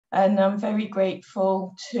And I'm very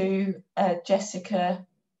grateful to Jessica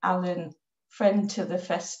Allen, friend to the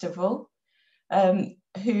festival,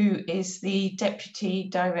 who is the Deputy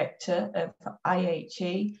Director of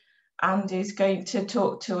IHE and is going to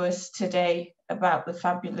talk to us today about the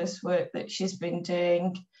fabulous work that she's been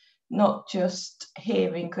doing, not just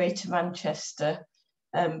here in Greater Manchester,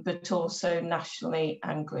 but also nationally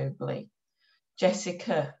and globally.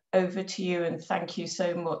 Jessica, over to you, and thank you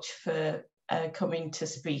so much for coming to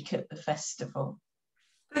speak at the festival.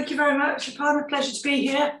 Thank you very much. A pleasure to be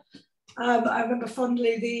here. I remember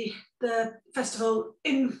fondly the festival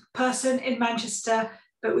in person in Manchester,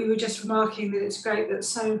 but we were just remarking that it's great that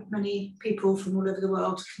so many people from all over the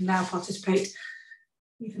world can now participate,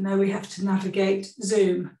 even though we have to navigate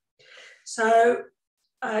Zoom. So,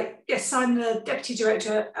 yes, I'm the Deputy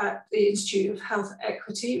Director at the Institute of Health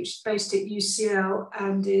Equity, which is based at UCL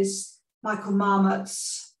and is Michael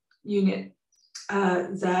Marmot's unit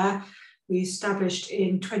there. We established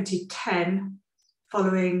in 2010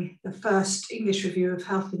 following the first English review of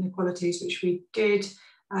health inequalities, which we did,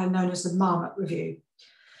 known as the Marmot Review.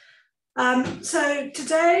 So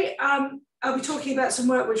today I'll be talking about some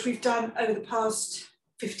work which we've done over the past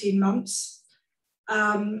 15 months.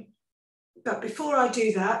 But before I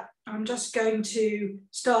do that, I'm just going to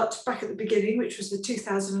start back at the beginning, which was the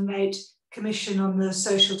 2008 Commission on the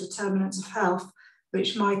Social Determinants of Health,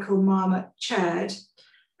 which Michael Marmot chaired,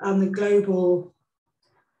 the Global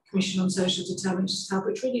Commission on Social Determinants of Health,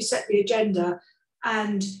 which really set the agenda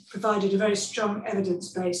and provided a very strong evidence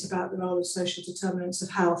base about the role of social determinants of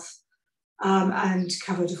health, and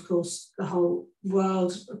covered, of course, the whole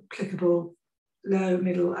world, applicable low,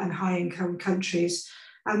 middle and high income countries.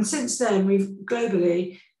 And since then,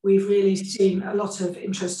 globally, we've really seen a lot of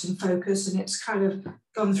interest and focus, and it's kind of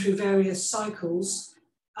gone through various cycles.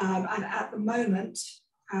 And at the moment,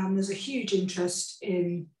 there's a huge interest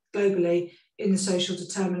globally in the social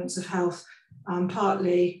determinants of health,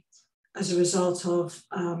 partly as a result of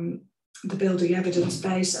the building evidence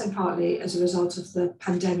base and partly as a result of the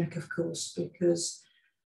pandemic, of course, because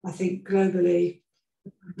I think globally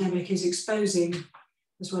the pandemic is exposing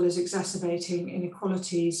as well as exacerbating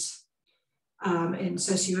inequalities in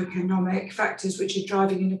socioeconomic factors which are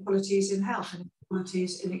driving inequalities in health and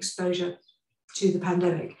inequalities in exposure to the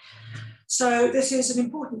pandemic. So this is an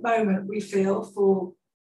important moment, we feel, for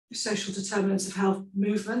social determinants of health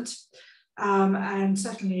movement. And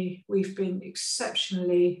certainly we've been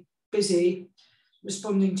exceptionally busy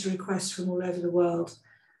responding to requests from all over the world.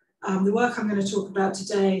 The work I'm going to talk about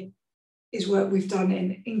today is work we've done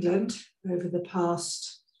in England over the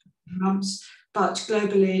past months, but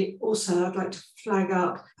globally also I'd like to flag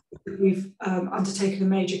up that we've undertaken a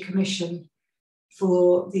major commission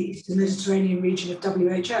for the Mediterranean region of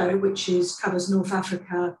WHO, which covers North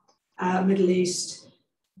Africa, Middle East,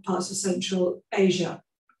 parts of Central Asia.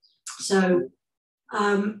 So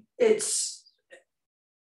it's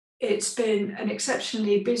been an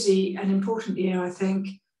exceptionally busy and important year, I think,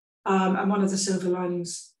 and one of the silver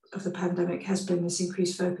linings of the pandemic has been this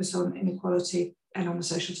increased focus on inequality and on the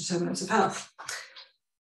social determinants of health.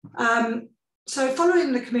 So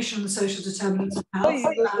following the Commission on the Social Determinants of Health...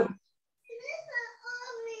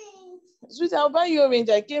 Sweet, I'll buy you orange.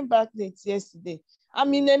 I came back late yesterday.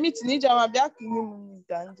 I'm in a meeting.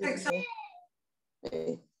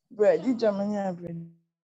 Bread.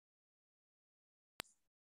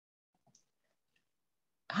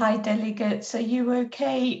 Hi, delegates. Are you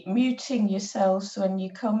okay muting yourselves when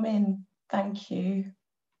you come in? Thank you.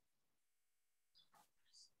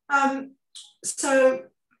 So,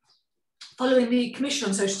 following the Commission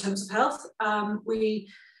on Social Determinants of Health,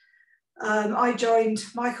 I joined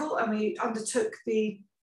Michael and we undertook the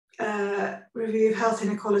review of health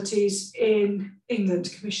inequalities in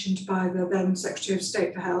England, commissioned by the then Secretary of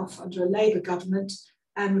State for Health under a Labour government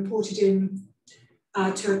and reported in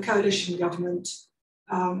to a coalition government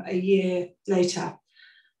a year later.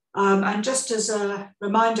 And just as a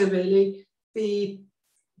reminder, really, the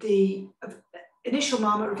initial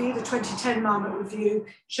Marmot Review, the 2010 Marmot Review,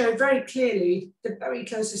 showed very clearly the very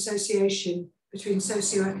close association between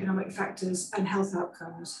socioeconomic factors and health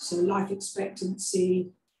outcomes. So life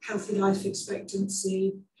expectancy, healthy life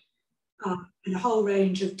expectancy, and a whole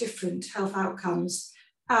range of different health outcomes,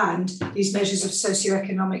 and these measures of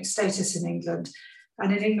socioeconomic status in England.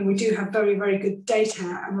 And in England, we do have very, very good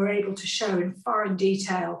data, and we're able to show in foreign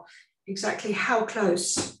detail exactly how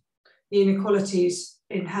close the inequalities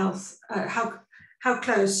in health, how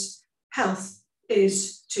close health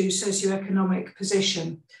is to socioeconomic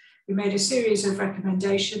position. We made a series of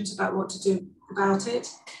recommendations about what to do about it,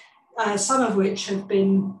 some of which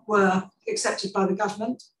were accepted by the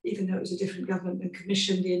government, even though it was a different government that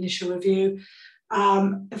commissioned the initial review.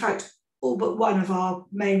 In fact, all but one of our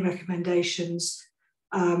main recommendations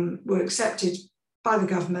were accepted by the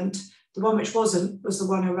government. The one which wasn't was the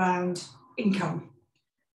one around income.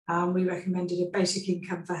 We recommended a basic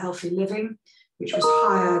income for healthy living, which was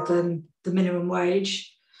higher than the minimum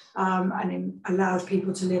wage, and allowed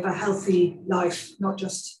people to live a healthy life, not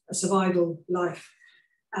just a survival life.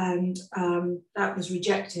 And that was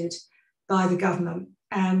rejected by the government.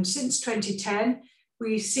 And since 2010,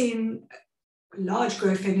 we've seen large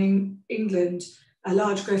growth in England, a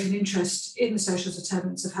large growth in interest in the social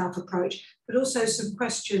determinants of health approach, but also some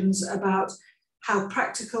questions about how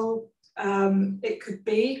practical it could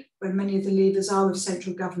be when many of the levers are with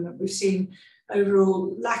central government. We've seen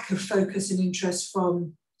overall lack of focus and interest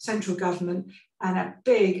from central government and a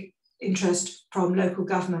big interest from local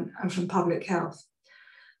government and from public health.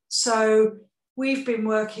 So we've been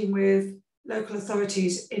working with local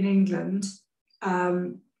authorities in England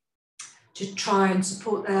to try and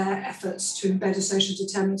support their efforts to embed a social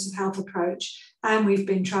determinants of health approach. And we have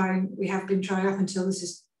been trying up until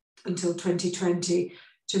 2020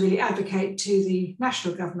 to really advocate to the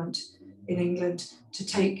national government in England to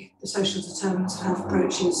take the social determinants of health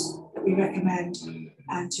approaches that we recommend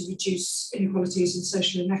and to reduce inequalities in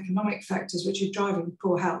social and economic factors which are driving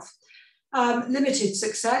poor health. Limited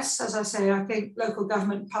success, as I say. I think local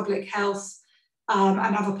government, public health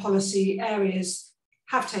and other policy areas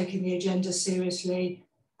have taken the agenda seriously,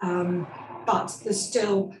 but there's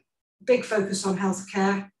still big focus on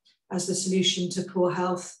healthcare as the solution to poor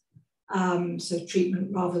health. So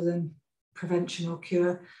treatment rather than prevention or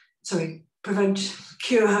cure. Sorry,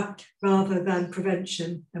 cure rather than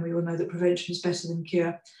prevention. And we all know that prevention is better than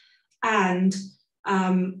cure. And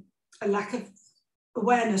a lack of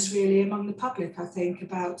awareness really among the public, I think,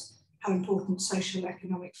 about how important social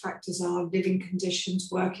economic factors are, living conditions,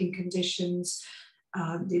 working conditions,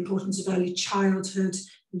 the importance of early childhood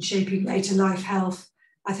in shaping later life health.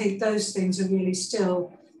 I think those things are really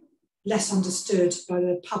still less understood by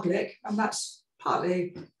the public, and that's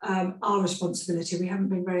partly our responsibility. We haven't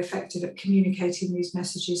been very effective at communicating these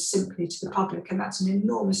messages simply to the public, and that's an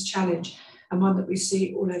enormous challenge and one that we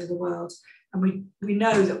see all over the world. And we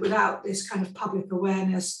know that without this kind of public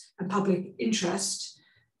awareness and public interest,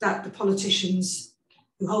 that the politicians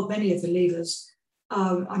who hold many of the levers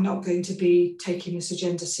are not going to be taking this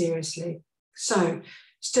agenda seriously. So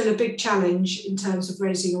still a big challenge in terms of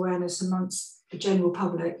raising awareness amongst the general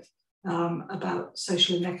public about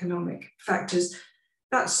social and economic factors.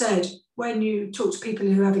 That said, when you talk to people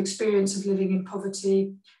who have experience of living in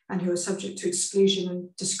poverty and who are subject to exclusion and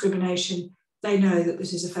discrimination, they know that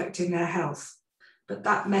this is affecting their health. But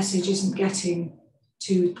that message isn't getting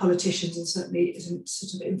to politicians and certainly isn't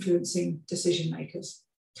sort of influencing decision makers.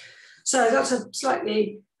 So that's a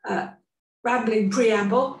slightly rambling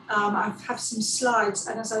preamble. I have some slides,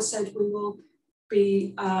 and as I said, we will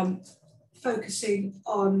be focusing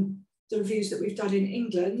on the reviews that we've done in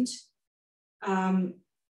England. Sorry,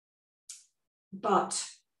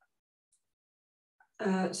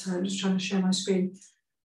 I'm just trying to share my screen.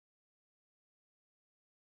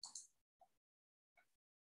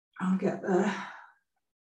 I'll get there.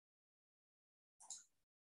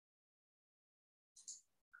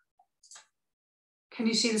 Can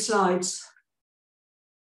you see the slides?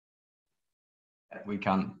 We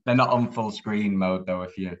can. They're not on full screen mode though,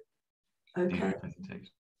 if you do the presentation.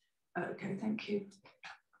 Okay, thank you.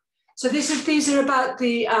 So these are about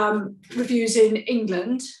the reviews in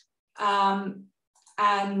England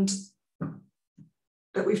and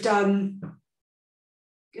that we've done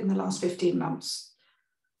in the last 15 months.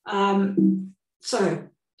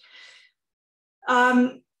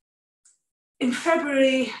 In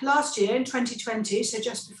February last year, in 2020, so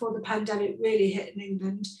just before the pandemic really hit in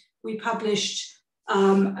England, we published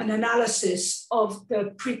an analysis of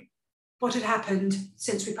what had happened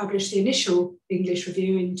since we published the initial English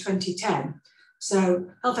review in 2010. So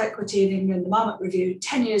health equity in England, the Marmot Review,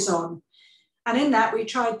 10 years on. And in that, we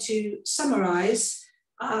tried to summarise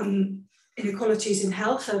inequalities in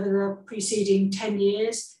health over the preceding 10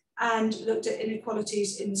 years and looked at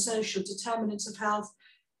inequalities in the social determinants of health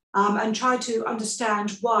and tried to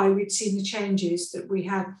understand why we'd seen the changes that we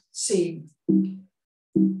had seen.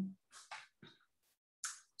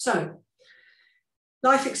 So,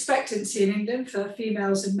 life expectancy in England for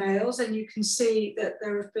females and males, and you can see that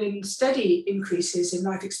there have been steady increases in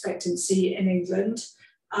life expectancy in England.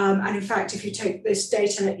 And in fact, if you take this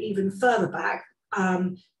data even further back,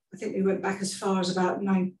 I think we went back as far as about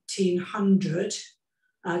 1900.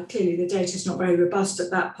 Clearly the data is not very robust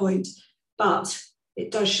at that point, but it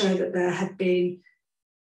does show that there had been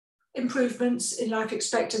improvements in life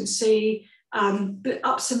expectancy,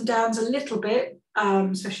 ups and downs a little bit,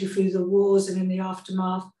 especially through the wars and in the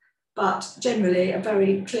aftermath, but generally a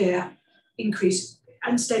very clear increase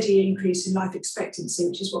and steady increase in life expectancy,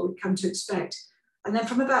 which is what we've come to expect. And then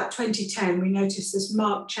from about 2010, we noticed this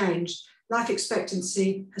marked change. Life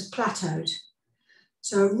expectancy has plateaued.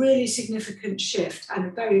 So a really significant shift and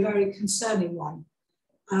a very, very concerning one.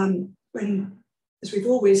 When, as we've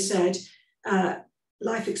always said,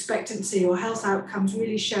 life expectancy or health outcomes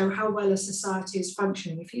really show how well a society is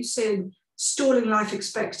functioning. If you see stalling life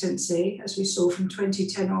expectancy, as we saw from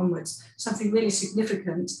 2010 onwards, something really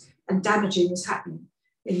significant and damaging is happening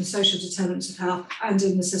in the social determinants of health and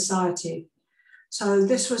in the society. So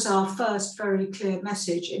this was our first very clear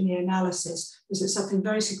message in the analysis, is that something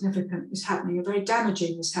very significant is happening, and very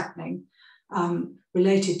damaging is happening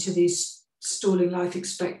related to these stalling life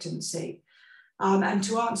expectancy. And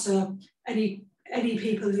to answer any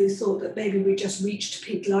people who thought that maybe we just reached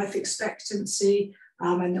peak life expectancy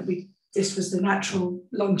and that this was the natural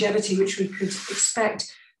longevity which we could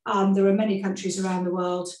expect, there are many countries around the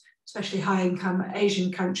world, especially high-income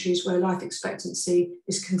Asian countries, where life expectancy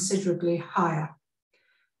is considerably higher.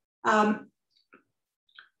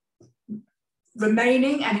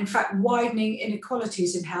 Remaining and in fact widening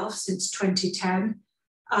inequalities in health since 2010.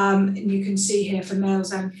 And you can see here for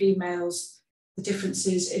males and females, the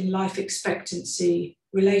differences in life expectancy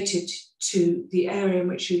related to the area in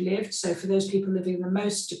which you lived. So for those people living in the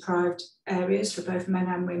most deprived areas, for both men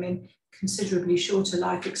and women, considerably shorter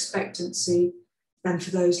life expectancy than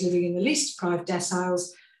for those living in the least deprived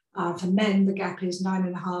deciles. For men, the gap is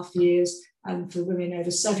 9.5 years, and for women over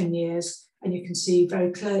 7 years. And you can see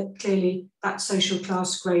very clearly that social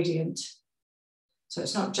class gradient. So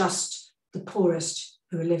it's not just the poorest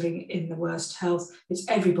who are living in the worst health, it's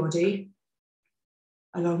everybody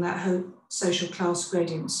along that whole social class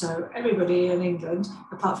gradient. So everybody in England,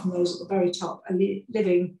 apart from those at the very top, are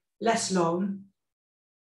living less long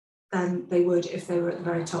than they would if they were at the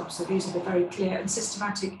very top. So these are the very clear and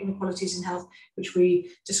systematic inequalities in health, which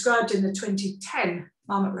we described in the 2010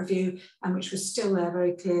 Marmot Review, and which was still there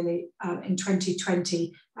very clearly in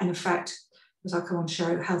 2020. And in fact, as I'll come on to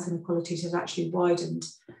show, health inequalities have actually widened.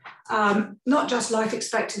 Not just life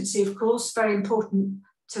expectancy, of course, very important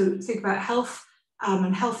to think about health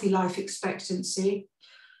and healthy life expectancy.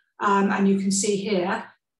 And you can see here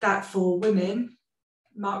that for women,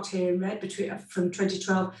 marked here in red from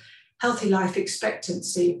 2012, healthy life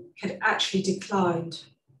expectancy had actually declined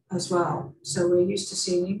as well. So we're used to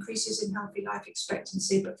seeing increases in healthy life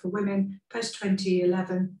expectancy, but for women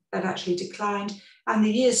post-2011, that actually declined. And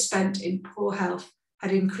the years spent in poor health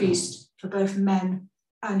had increased for both men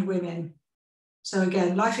and women. So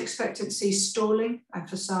again, life expectancy stalling, and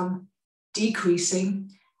for some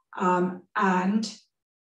decreasing, and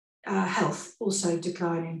health also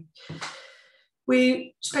declining.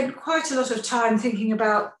 We spent quite a lot of time thinking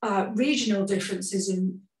about regional differences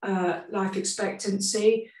in life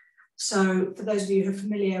expectancy. So for those of you who are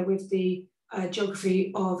familiar with the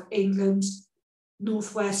geography of England,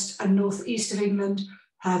 northwest and northeast of England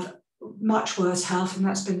have much worse health, and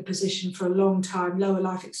that's been the position for a long time. Lower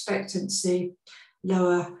life expectancy,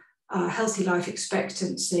 lower healthy life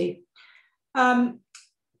expectancy.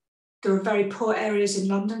 There are very poor areas in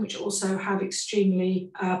London which also have extremely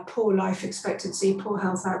poor life expectancy, poor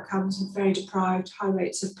health outcomes, and very deprived, high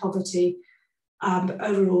rates of poverty. But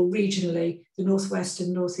overall, regionally, the northwest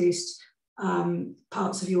and northeast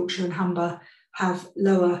parts of Yorkshire and Humber have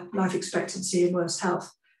lower life expectancy and worse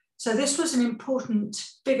health. So this was an important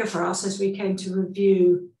figure for us as we came to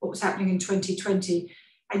review what was happening in 2020.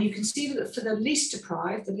 And you can see that for the least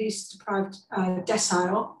deprived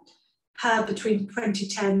decile, between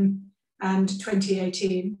 2010 and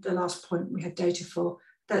 2018, the last point we had data for,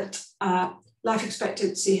 that life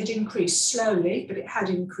expectancy had increased slowly, but it had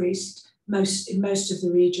increased in most of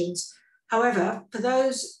the regions. However, for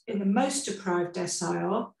those in the most deprived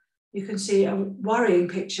decile, you can see a worrying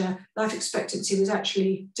picture. Life expectancy was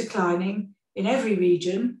actually declining in every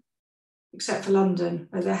region, except for London,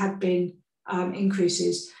 where there had been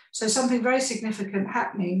increases. So something very significant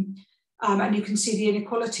happening. And you can see the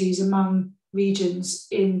inequalities among regions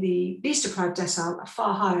in the least deprived decile are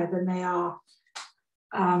far higher than they are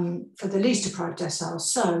for the least deprived decile.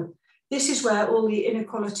 So this is where all the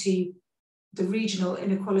inequality, the regional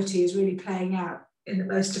inequality, is really playing out in the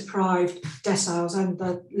most deprived deciles and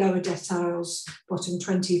the lower deciles, bottom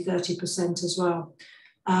 20–30% as well.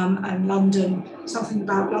 And London, something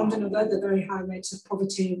about London, although there are very high rates of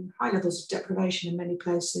poverty and high levels of deprivation in many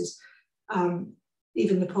places,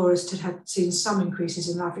 even the poorest had seen some increases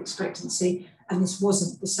in life expectancy. and this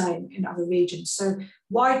wasn't the same in other regions. So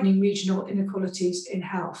widening regional inequalities in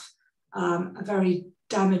health are very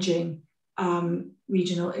damaging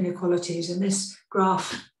regional inequalities. And this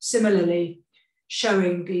graph similarly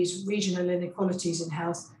showing these regional inequalities in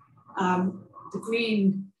health. The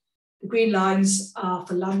green lines are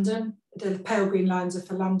for London, the pale green lines are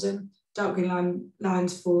for London, dark green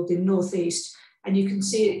lines for the northeast. And you can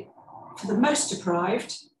see for the most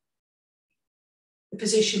deprived, the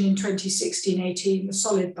position in 2016-18, the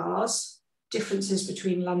solid bars, differences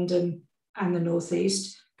between London and the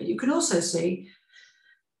northeast. But you can also see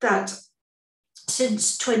that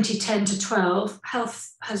since 2010 to 12,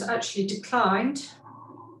 health has actually declined.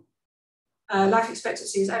 Life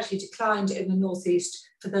expectancy has actually declined in the northeast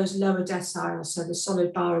for those lower deciles. So the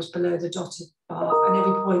solid bar is below the dotted bar, and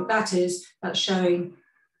every point that's showing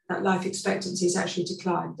that life expectancy has actually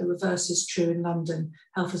declined. The reverse is true in London.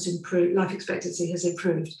 Health has improved, life expectancy has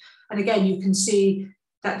improved. And again, you can see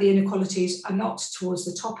that the inequalities are not towards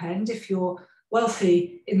the top end. If you're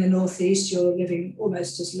wealthy in the northeast, you're living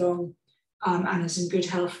almost as long and as in good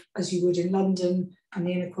health as you would in London, and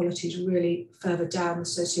the inequalities really further down the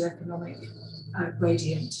socioeconomic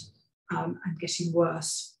gradient and getting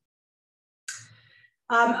worse.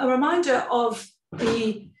 A reminder of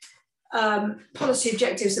the policy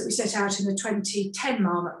objectives that we set out in the 2010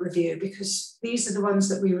 Marmot review, because these are the ones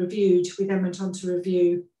that we reviewed. We then went on to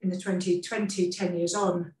review in the 2020 10 Years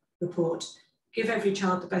On report. Give every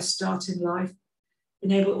child the best start in life.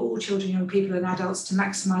 Enable all children, young people and adults to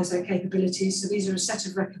maximise their capabilities. So these are a set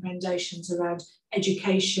of recommendations around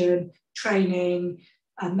education, training,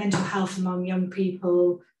 mental health among young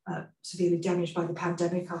people, severely damaged by the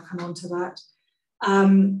pandemic. I'll come on to that.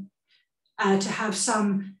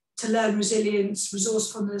 To learn resilience,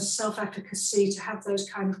 resourcefulness, self-efficacy, to have those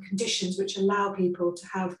kind of conditions which allow people to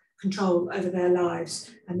have control over their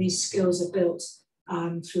lives. And these skills are built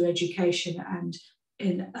through education and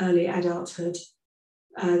in early adulthood.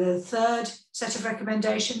 The third set of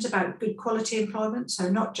recommendations about good quality employment,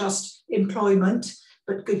 so not just employment,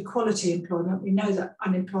 but good quality employment. We know that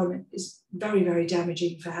unemployment is very, very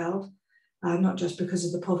damaging for health, not just because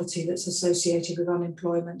of the poverty that's associated with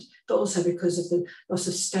unemployment, but also because of the loss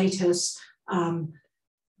of status,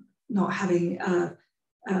 not having a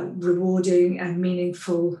rewarding and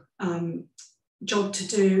meaningful job to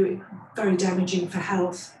do, very damaging for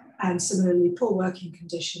health, and similarly poor working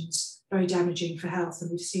conditions, very damaging for health.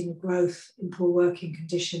 And we've seen a growth in poor working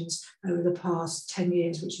conditions over the past 10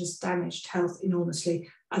 years, which has damaged health enormously,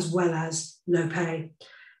 as well as low pay.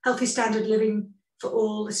 Healthy standard living for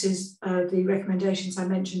all. This is the recommendations I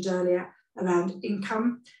mentioned earlier around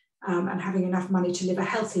income and having enough money to live a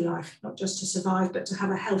healthy life, not just to survive, but to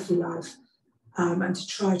have a healthy life, and to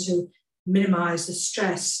try to minimise the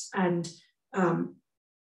stress and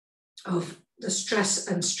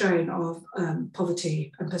strain of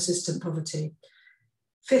poverty and persistent poverty.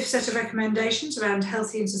 Fifth set of recommendations around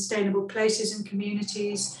healthy and sustainable places and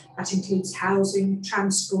communities. That includes housing,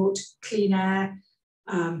 transport, clean air,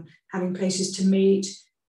 having places to meet,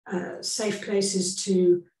 safe places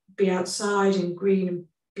to be outside in green and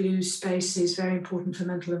blue spaces, very important for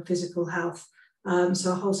mental and physical health.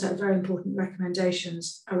 So a whole set of very important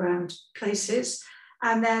recommendations around places.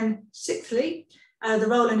 And then sixthly, the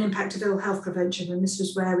role and impact of ill health prevention. And this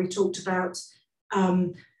was where we talked about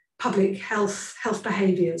public health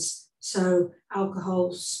behaviours. So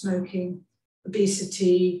alcohol, smoking,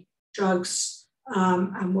 obesity, drugs,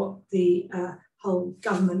 and what the whole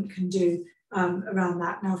government can do around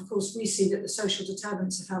that. Now, of course, we see that the social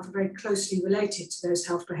determinants of health are very closely related to those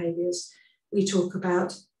health behaviours. We talk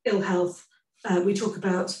about ill health, we talk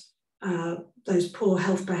about those poor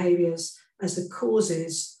health behaviours as the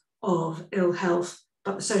causes of ill health,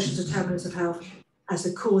 but the social determinants of health as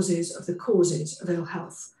the causes of ill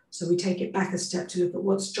health. So we take it back a step to look at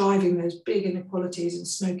what's driving those big inequalities in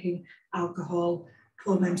smoking, alcohol,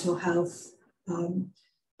 poor mental health,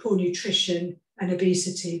 poor nutrition and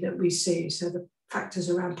obesity that we see. So the factors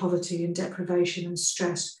around poverty and deprivation and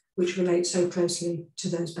stress, which relate so closely to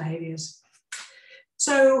those behaviours.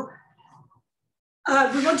 So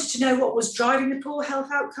we wanted to know what was driving the poor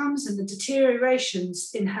health outcomes and the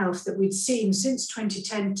deteriorations in health that we'd seen since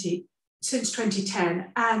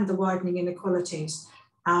 2010 and the widening inequalities.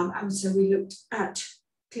 And so we looked at,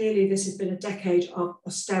 clearly this has been a decade of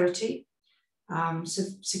austerity, so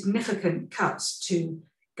significant cuts to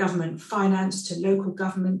government finance, to local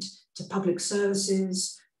government, to public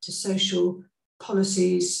services, to social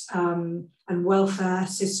policies and welfare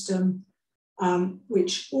system,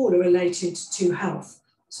 which all are related to health.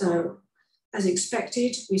 So as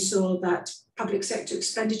expected, we saw that public sector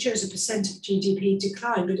expenditure as a percent of GDP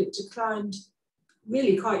declined, but it declined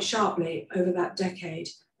really quite sharply over that decade.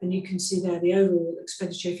 And you can see there the overall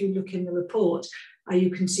expenditure. If you look in the report, you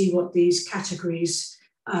can see what these categories,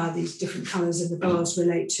 these different colours in the bars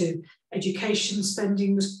relate to. Education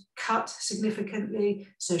spending was cut significantly,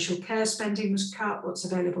 social care spending was cut, what's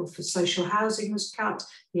available for social housing was cut,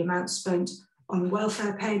 the amount spent on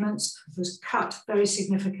welfare payments was cut very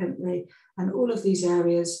significantly, and all of these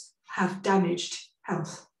areas have damaged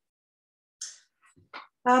health.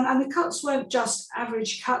 And the cuts weren't just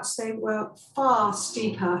average cuts, they were far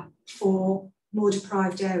steeper for more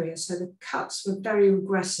deprived areas. So the cuts were very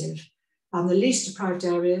regressive. The least deprived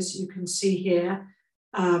areas, you can see here,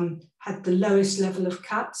 had the lowest level of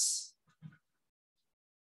cuts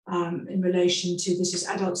in relation to, this is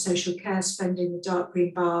adult social care spending, the dark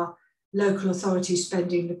green bar, local authority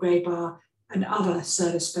spending, the grey bar, and other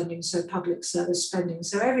service spending, so public service spending.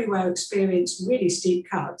 So everywhere experienced really steep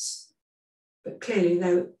cuts, but clearly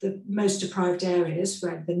the most deprived areas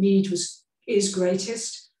where the need is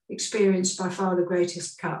greatest, experienced by far the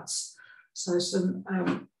greatest cuts. So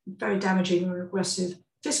some very damaging and regressive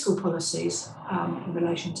fiscal policies in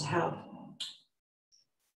relation to health.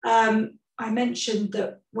 I mentioned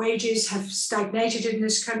that wages have stagnated in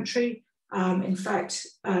this country. In fact,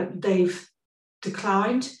 they've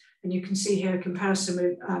declined, and you can see here a comparison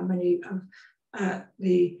with many of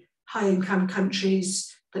the high-income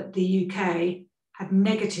countries, that the UK had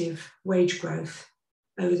negative wage growth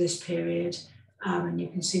over this period. And you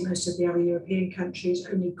can see most of the other European countries,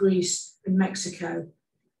 only Greece and Mexico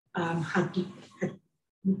had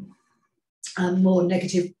more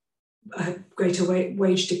negative, greater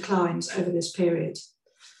wage declines over this period.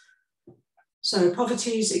 So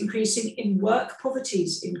poverty is increasing in work, poverty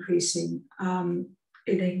is increasing in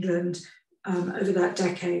England over that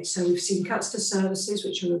decade. So we've seen cuts to services,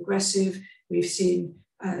 which are aggressive. We've seen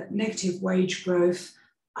negative wage growth.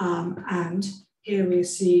 And here we're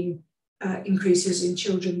seeing increases in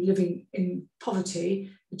children living in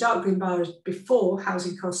poverty. The dark green bar is before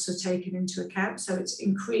housing costs are taken into account. So it's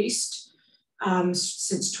increased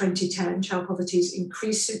since 2010. Child poverty has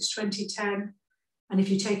increased since 2010. And if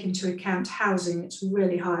you take into account housing, it's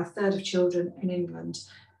really high. A third of children in England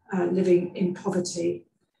living in poverty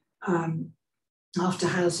after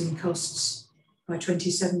housing costs by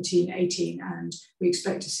 2017-18. And we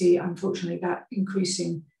expect to see, unfortunately, that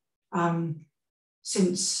increasing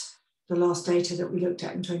since the last data that we looked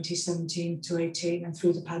at in 2017-18 and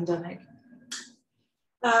through the pandemic.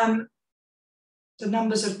 The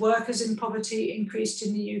numbers of workers in poverty increased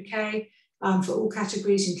in the UK for all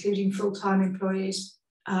categories, including full-time employees.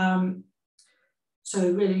 So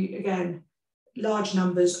really, again, large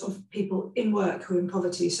numbers of people in work who are in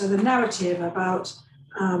poverty. So the narrative about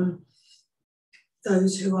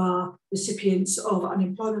those who are recipients of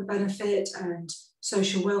unemployment benefit and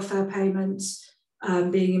social welfare payments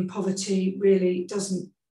being in poverty really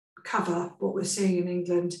doesn't cover what we're seeing in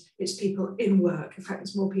England. It's people in work. In fact,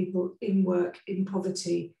 there's more people in work in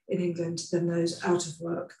poverty in England than those out of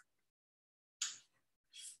work.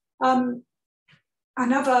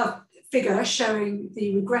 Another figure showing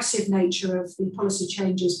the regressive nature of the policy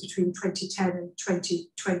changes between 2010 and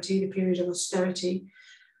 2020, the period of austerity,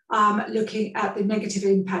 looking at the negative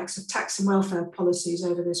impacts of tax and welfare policies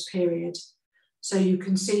over this period. So you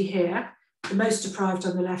can see here, the most deprived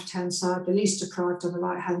on the left-hand side, the least deprived on the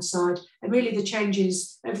right-hand side, and really the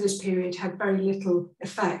changes over this period had very little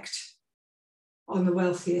effect on the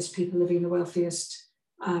wealthiest people living in the wealthiest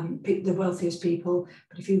people.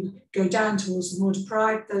 But if you go down towards the more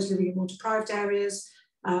deprived, those living in more deprived areas,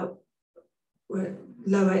 lower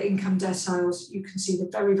income deciles, you can see the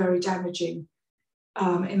very, very damaging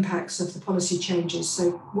impacts of the policy changes.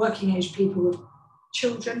 So working age people with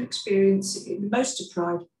children experience the most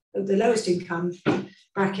deprived, the lowest income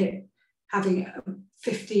bracket, having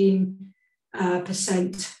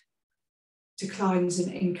 15% declines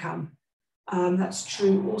in income. That's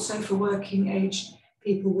true also for working age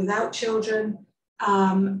people without children.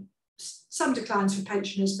 Some declines for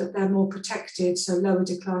pensioners, but they're more protected, so lower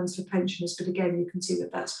declines for pensioners. But again, you can see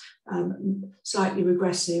that that's slightly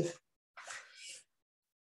regressive.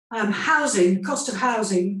 Housing, cost of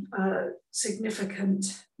housing,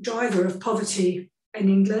 significant driver of poverty in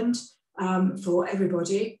England for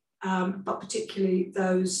everybody, but particularly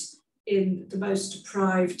those in the most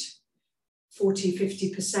deprived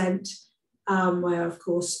 40–50%, where of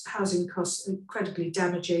course housing costs are incredibly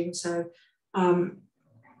damaging. So over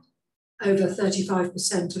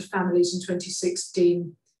 35% of families in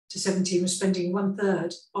 2016–17 were spending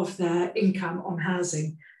 1/3 of their income on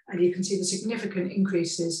housing. And you can see the significant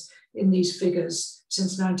increases in these figures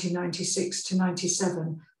since 1996 to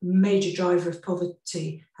 97. The major driver of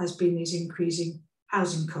poverty has been these increasing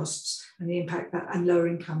housing costs and the impact that, and lower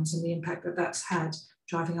incomes and the impact that that's had,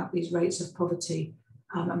 driving up these rates of poverty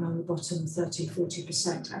among the bottom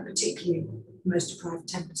 30–40%, and particularly the most deprived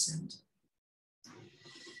 10%.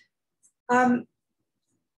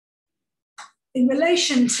 In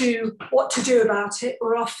relation to what to do about it,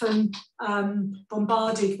 we're often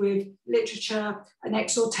bombarded with literature and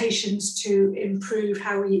exhortations to improve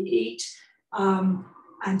how we eat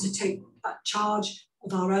and to take charge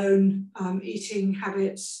of our own eating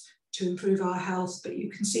habits to improve our health. But you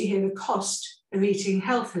can see here the cost of eating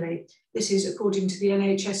healthily. This is according to the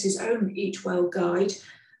NHS's own Eat Well guide.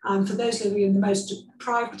 For those living in the most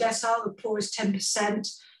deprived decile, the poorest 10%,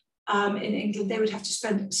 in England, they would have to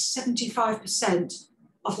spend 75%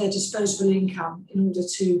 of their disposable income in order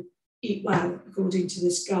to eat well, according to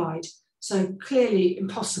this guide. So clearly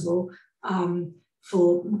impossible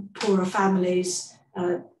for poorer families,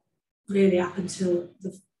 really up until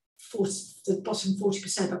the bottom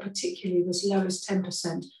 40%, but particularly as low as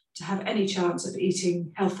 10%, to have any chance of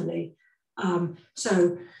eating healthily.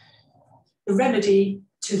 So the remedy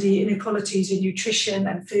to the inequalities in nutrition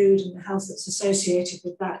and food and the health that's associated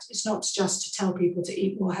with that is not just to tell people to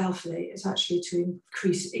eat more healthily, it's actually to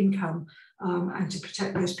increase income and to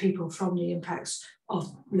protect those people from the impacts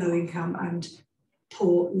of low income and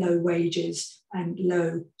poor, low wages and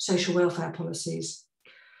low social welfare policies.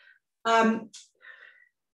 Housing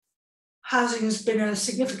has been a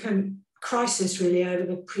significant crisis really over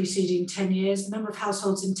the preceding 10 years. The number of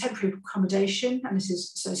households in temporary accommodation, and this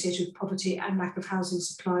is associated with poverty and lack of housing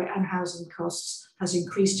supply and housing costs, has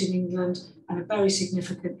increased in England, and a very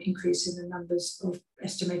significant increase in the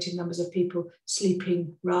estimated numbers of people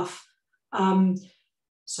sleeping rough,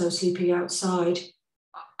 so sleeping outside.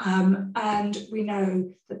 And we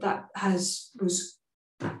know that was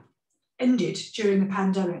ended during the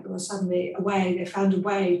pandemic. There was suddenly they found a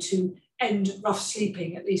way to end rough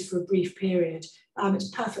sleeping, at least for a brief period.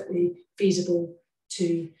 It's perfectly feasible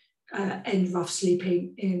to end rough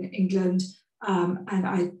sleeping in England. And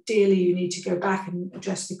ideally, you need to go back and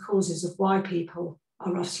address the causes of why people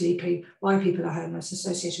are rough sleeping, why people are homeless,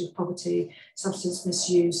 associated with poverty, substance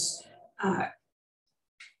misuse,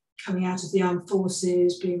 coming out of the armed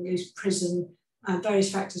forces, being in prison,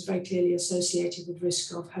 various factors very clearly associated with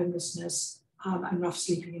risk of homelessness and rough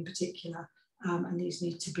sleeping in particular. And these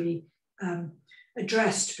need to be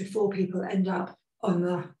addressed before people end up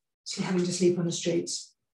having to sleep on the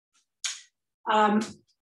streets. I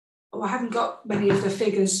haven't got many of the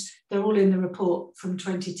figures, they're all in the report from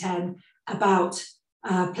 2010 about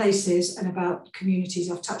places and about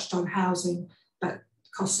communities. I've touched on housing, but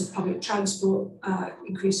costs of public transport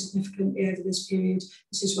increased significantly over this period.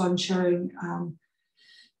 This is one showing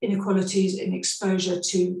inequalities in exposure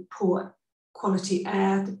to poor quality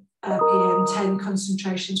air. PM10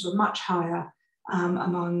 concentrations were much higher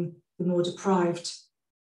among the more deprived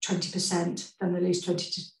 20% than the least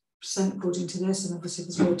 20% according to this, and obviously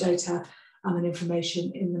there's more data and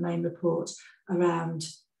information in the main report around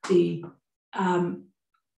the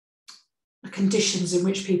conditions in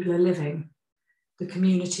which people are living, the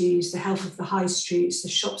communities, the health of the high streets, the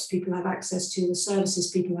shops people have access to, the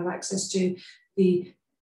services people have access to, the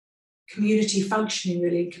community functioning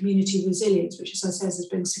really, community resilience, which as I said has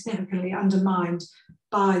been significantly undermined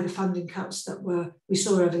by the funding cuts that we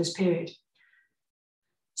saw over this period.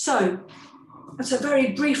 So that's a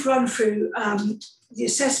very brief run through the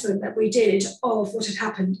assessment that we did of what had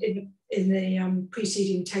happened in the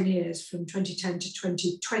preceding 10 years from 2010 to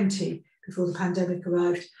 2020 before the pandemic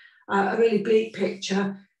arrived. A really bleak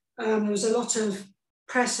picture. There was a lot of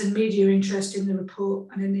press and media interest in the report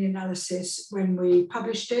and in the analysis when we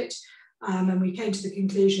published it. And we came to the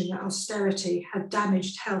conclusion that austerity had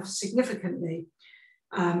damaged health significantly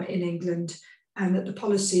in England, and that the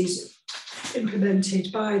policies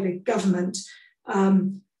implemented by the government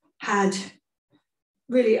had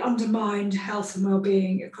really undermined health and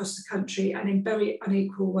well-being across the country and in very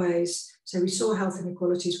unequal ways. So we saw health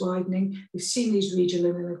inequalities widening. We've seen these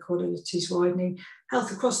regional inequalities widening.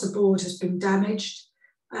 Health across the board has been damaged.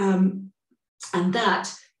 And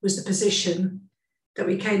that was the position that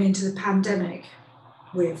we came into the pandemic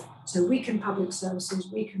with. So weakened public services,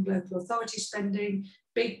 weakened local authority spending,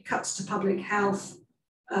 big cuts to public health,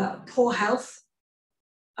 poor health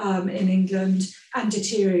in England, and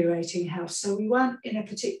deteriorating health. So we weren't in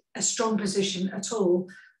a strong position at all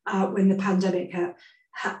when the pandemic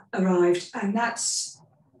arrived. And that's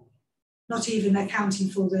not even accounting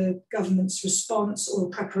for the government's response or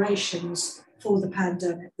preparations for the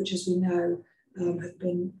pandemic, which, as we know, have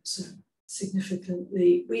been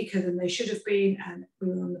significantly weaker than they should have been, and we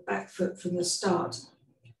were on the back foot from the start.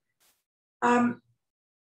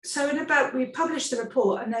 we published the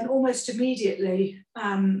report, and then almost immediately,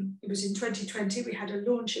 it was in 2020, we had a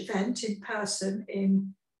launch event in person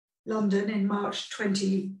in London in March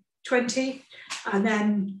 2020, and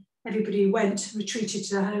then everybody retreated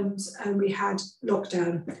to their homes, and we had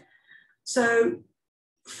lockdown. So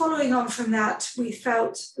following on from that, we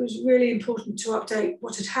felt it was really important to update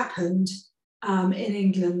what had happened in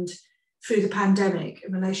England through the pandemic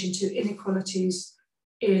in relation to inequalities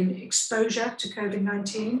in exposure to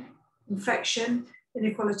COVID-19, infection,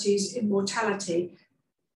 inequalities in mortality,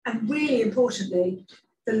 and really importantly,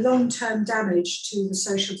 the long-term damage to the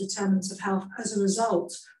social determinants of health as a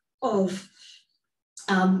result of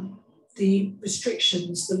the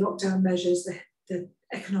restrictions, the lockdown measures, the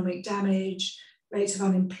economic damage, rates of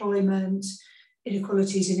unemployment,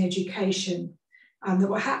 inequalities in education that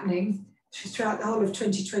were happening throughout the whole of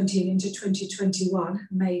 2020 and into 2021,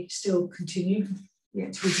 may still continue,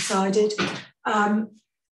 yet to be decided,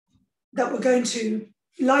 that were going to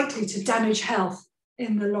likely to damage health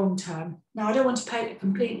in the long term. Now, I don't want to paint a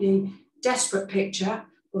completely desperate picture,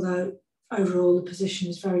 although overall the position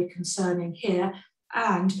is very concerning here,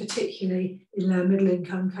 and particularly in low middle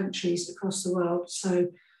income countries across the world. So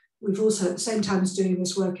we've also, at the same time as doing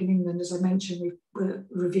this work in England, as I mentioned, we were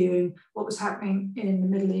reviewing what was happening in the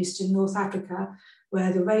Middle East, in North Africa,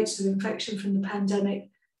 where the rates of infection from the pandemic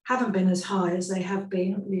haven't been as high as they have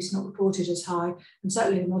been, at least not reported as high, and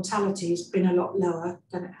certainly the mortality has been a lot lower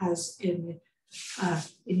than it has in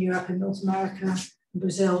Europe and North America and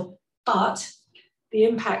Brazil. But the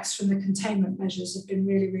impacts from the containment measures have been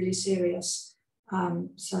really, really serious.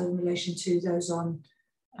 So in relation to those on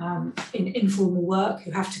in informal work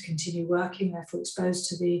who have to continue working, therefore exposed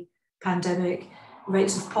to the pandemic,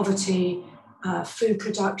 rates of poverty, food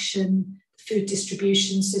production, food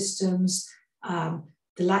distribution systems,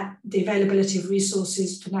 the availability of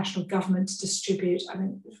resources for national government to distribute. I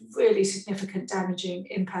mean, really significant damaging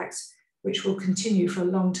impacts which will continue for a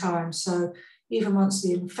long time. So even once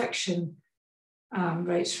the infection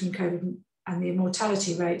rates from COVID and the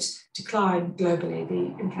mortality rates decline globally,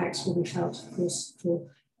 the impacts will be felt, of course, for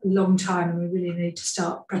a long time, and we really need to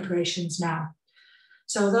start preparations now.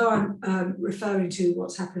 So although I'm referring to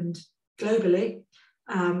what's happened globally,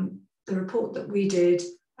 the report that we did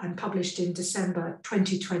and published in December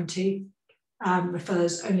 2020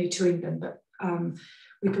 refers only to England, but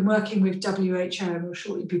we've been working with WHO, and we'll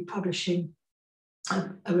shortly be publishing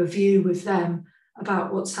a review with them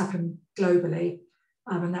about what's happened globally,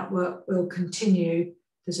 and that work will continue.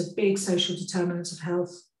 There's a big social determinants of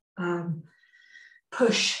health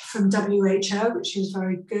push from WHO, which is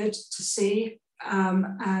very good to see,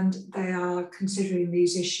 and they are considering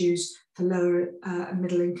these issues for lower and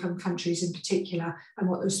middle income countries in particular, and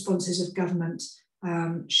what the responses of government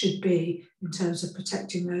should be in terms of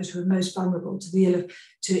protecting those who are most vulnerable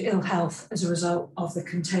to ill health as a result of the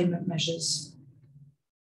containment measures.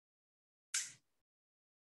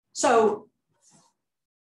 So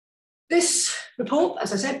this report,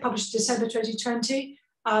 as I said, published in December 2020,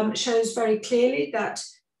 shows very clearly that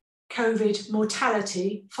COVID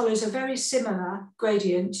mortality follows a very similar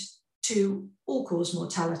gradient to all-cause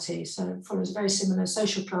mortality. So it follows a very similar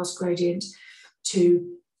social class gradient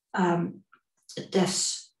to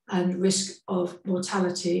deaths and risk of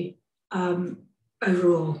mortality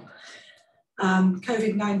overall.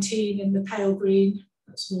 COVID-19 in the pale green,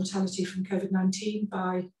 that's mortality from COVID-19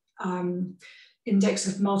 by index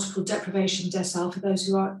of multiple deprivation decile. For those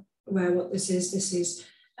who aren't aware what this is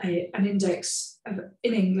an index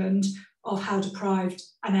in England of how deprived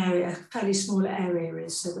an area, a fairly small area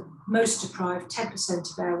is. So the most deprived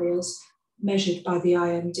 10% of areas measured by the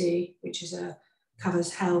IMD, which is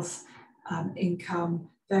covers health, income,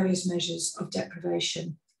 various measures of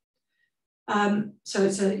deprivation. So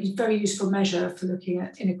it's a very useful measure for looking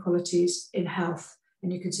at inequalities in health.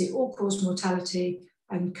 And you can see all-cause mortality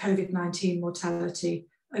and COVID-19 mortality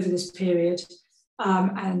over this period.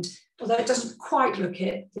 And although it doesn't quite look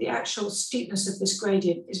it, the actual steepness of this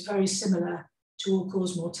gradient is very similar to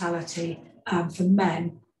all-cause mortality for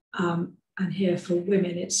men. And here for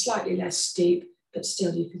women, it's slightly less steep, but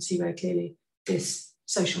still you can see very clearly this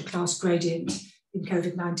social class gradient in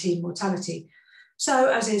COVID-19 mortality.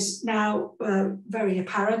 So as is now very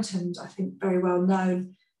apparent and I think very well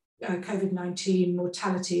known, COVID-19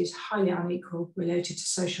 mortality is highly unequal related to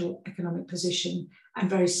social economic position and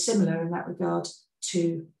very similar in that regard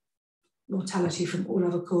to mortality from all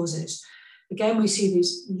other causes. Again, we see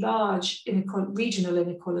these large regional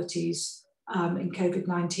inequalities in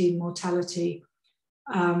COVID-19 mortality.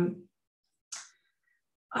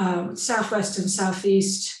 Southwest and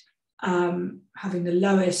Southeast having the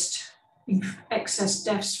lowest excess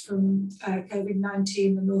deaths from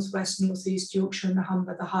COVID-19, the North West, North East, Yorkshire and the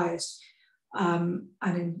Humber the highest. And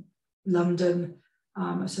in London,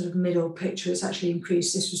 a sort of middle picture, it's actually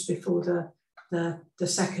increased. This was before the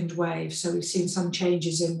second wave. So we've seen some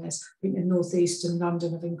changes in this. I think the North East and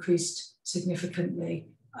London have increased significantly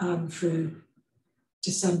through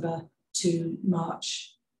December to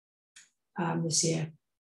March this year.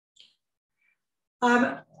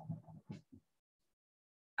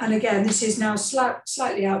 And again, this is now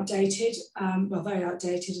slightly outdated, well, very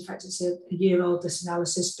outdated. In fact, it's a year-old, this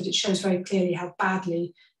analysis, but it shows very clearly how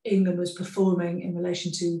badly England was performing in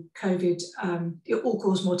relation to COVID,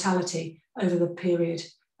 all-cause mortality over the period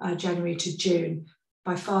January to June.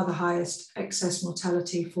 By far the highest excess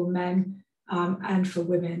mortality for men and for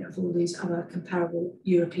women of all these other comparable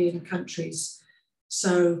European countries.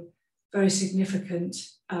 So very significant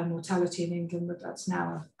mortality in England, but that's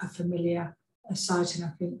now a familiar sight, and I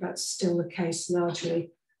think that's still the case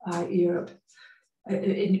largely among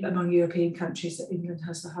European countries, that England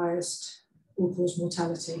has the highest all-cause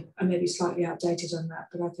mortality. I may be slightly outdated on that,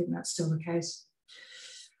 but I think that's still the case.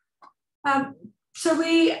 So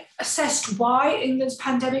we assessed why England's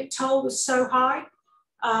pandemic toll was so high.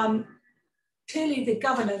 Clearly the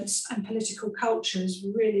governance and political culture is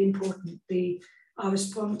really important. The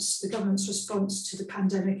government's response to the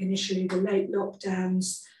pandemic initially, the late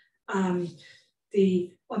lockdowns,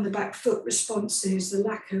 the on the back foot responses, the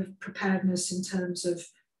lack of preparedness in terms of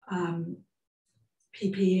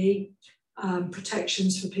PPE,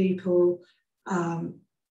 protections for people,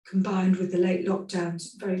 combined with the late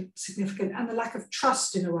lockdowns, very significant, and the lack of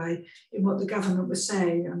trust in a way in what the government was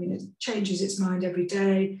saying. I mean, it changes its mind every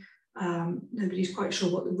day. Nobody's quite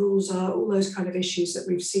sure what the rules are. All those kind of issues that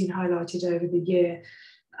we've seen highlighted over the year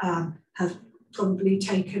have probably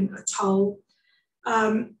taken a toll.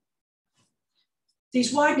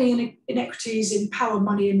 These widening inequities in power,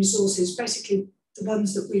 money and resources, basically the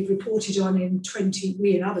ones that we've reported on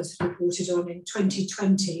we and others have reported on in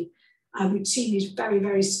 2020, we've seen these very,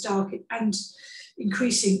 very stark and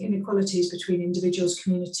increasing inequalities between individuals,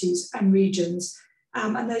 communities and regions.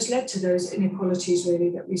 And those led to those inequalities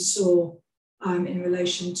really that we saw in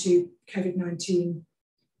relation to COVID-19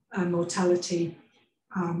 mortality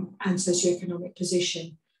and socioeconomic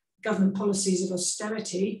position. Government policies of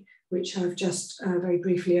austerity, which I've just very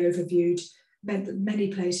briefly overviewed, meant that many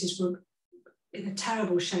places were in a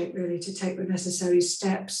terrible shape really to take the necessary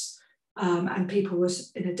steps, and people were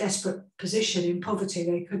in a desperate position in poverty.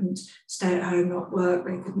 They couldn't stay at home, not work,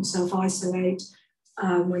 they couldn't self-isolate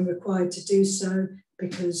when required to do so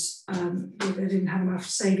because they didn't have enough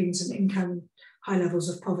savings and income, high levels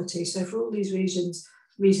of poverty. So for all these reasons,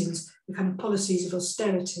 the kind of policies of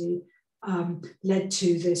austerity led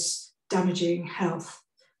to this damaging health.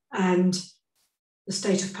 And the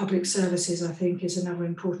state of public services, I think, is another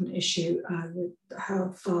important issue,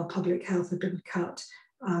 how far public health had been cut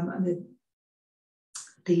and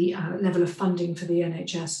the level of funding for the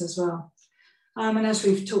NHS as well. And as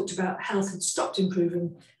we've talked about, health had stopped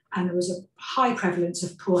improving and there was a high prevalence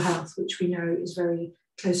of poor health, which we know is very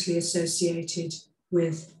closely associated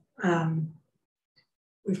with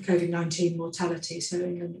COVID-19 mortality. So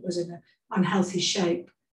England was in an unhealthy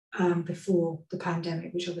shape before the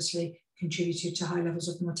pandemic, which obviously contributed to high levels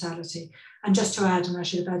of mortality. And just to add, and I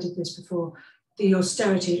should have added this before, the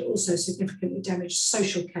austerity had also significantly damaged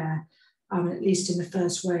social care, at least in the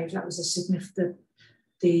first wave. That was a significant,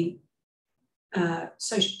 the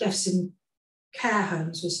social deaths in care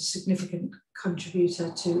homes was a significant contributor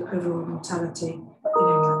to overall mortality in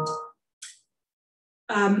England.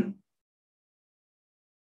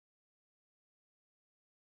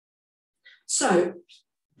 So,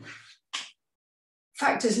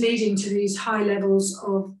 factors leading to these high levels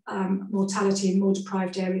of mortality in more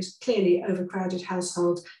deprived areas, clearly overcrowded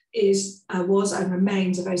households was and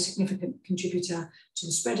remains a very significant contributor to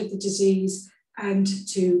the spread of the disease and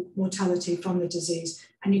to mortality from the disease.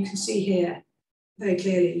 And you can see here very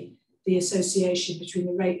clearly the association between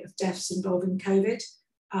the rate of deaths involving COVID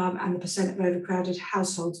and the percent of overcrowded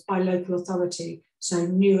households by local authority. So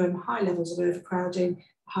Newham, high levels of overcrowding,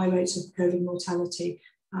 high rates of COVID mortality.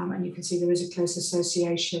 And you can see there is a close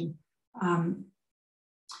association.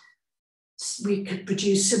 We could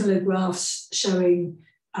produce similar graphs showing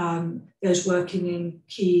those working in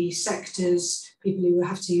key sectors, people who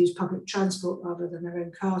have to use public transport rather than their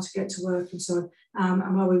own car to get to work and so on.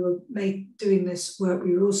 And while we were doing this work,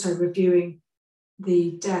 we were also reviewing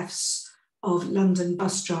the deaths of London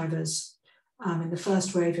bus drivers in the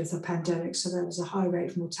first wave of the pandemic. So there was a high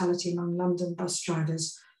rate of mortality among London bus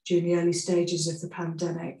drivers during the early stages of the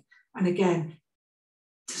pandemic. And again,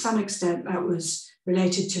 to some extent that was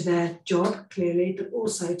related to their job, clearly, but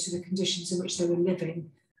also to the conditions in which they were living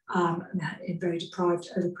in very deprived,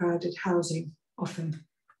 overcrowded housing often.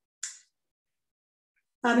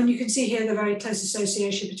 And you can see here the very close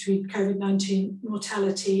association between COVID-19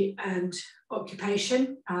 mortality and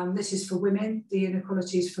occupation. This is for women. The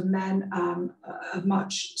inequalities for men are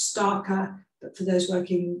much starker, but for those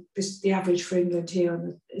working, the average for England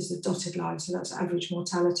here is the dotted line, so that's average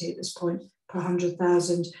mortality at this point per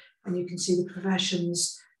 100,000. And you can see the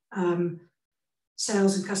professions,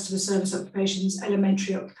 sales and customer service occupations,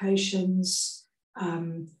 elementary occupations,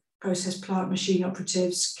 process plant machine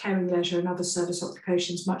operatives, caring leisure and other service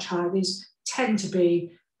occupations much higher. These tend to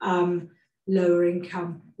be lower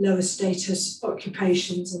income, lower status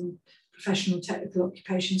occupations, and professional technical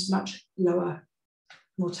occupations, much lower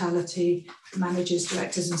mortality. Managers,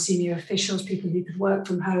 directors and senior officials, people who could work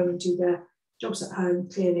from home and do their jobs at home,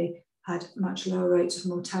 clearly had much lower rates of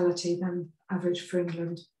mortality than average for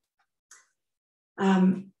England.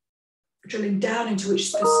 Drilling down into which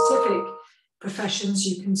specific professions,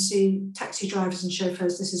 you can see taxi drivers and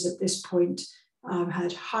chauffeurs, this is at this point,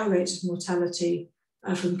 had high rates of mortality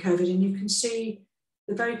from COVID. And you can see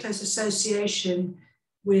the very close association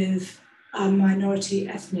with minority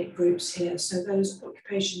ethnic groups here. So those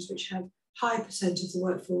occupations which have high percent of the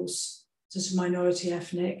workforce as minority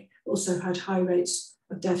ethnic also had high rates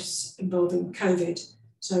of deaths involving COVID.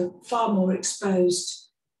 So far more exposed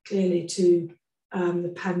clearly to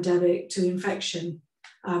the pandemic, to infection,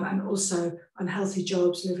 and also unhealthy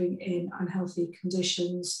jobs, living in unhealthy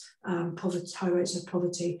conditions, poverty, high rates of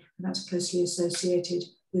poverty, and that's closely associated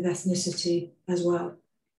with ethnicity as well.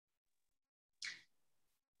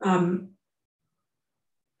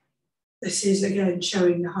 This is again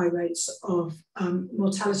showing the high rates of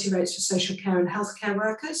mortality rates for social care and healthcare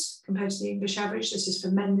workers compared to the English average. This is for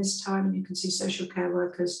men this time, and you can see social care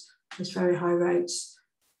workers with very high rates.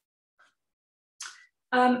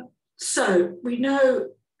 So we know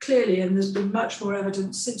clearly, and there's been much more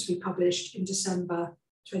evidence since we published in December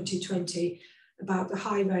 2020 about the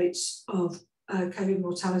high rates of COVID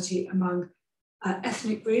mortality among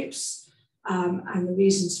ethnic groups, and the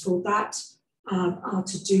reasons for that are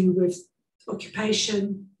to do with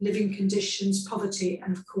occupation, living conditions, poverty,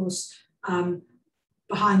 and of course,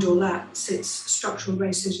 behind all that sits structural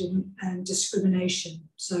racism and discrimination.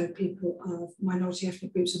 So people of minority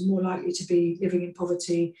ethnic groups are more likely to be living in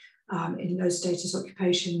poverty, in low status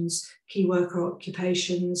occupations, key worker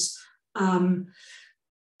occupations,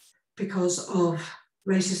 because of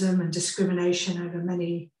racism and discrimination over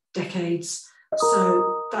many decades.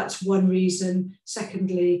 So that's one reason.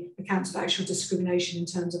 Secondly, accounts of actual discrimination in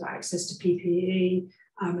terms of access to PPE,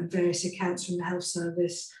 and various accounts from the health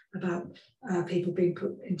service about people being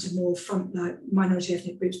put into more frontline, minority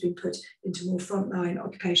ethnic groups being put into more frontline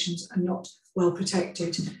occupations and not well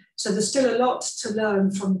protected. So there's still a lot to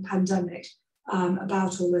learn from the pandemic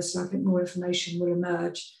about all this, and I think more information will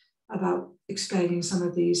emerge about explaining some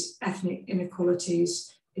of these ethnic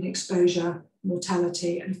inequalities in exposure,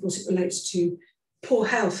 mortality, and of course it relates to poor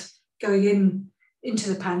health going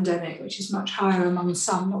into the pandemic, which is much higher among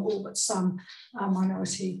some, not all, but some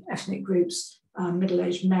minority ethnic groups,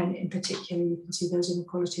 middle-aged men in particular. You can see those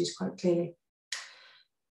inequalities quite clearly.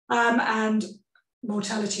 And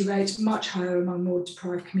mortality rates much higher among more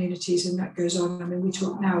deprived communities, and that goes on. I mean, we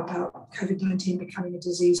talk now about COVID-19 becoming a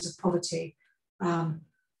disease of poverty,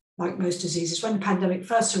 like most diseases. When the pandemic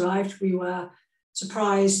first arrived, we were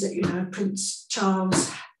surprised that, you know, Prince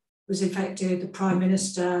Charles was infected, the Prime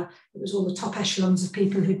Minister, it was all the top echelons of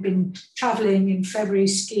people who'd been travelling in February,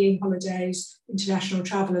 skiing holidays, international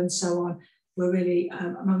travel and so on, were really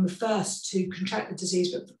among the first to contract the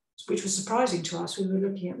disease, but which was surprising to us. We were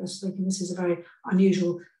looking at this thinking this is a very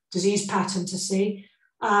unusual disease pattern to see,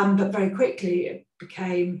 but very quickly it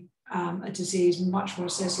became a disease much more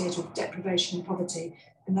associated with deprivation and poverty,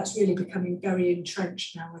 and that's really becoming very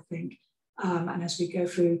entrenched now, I think. And as we go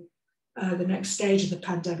through the next stage of the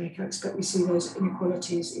pandemic, I expect we see those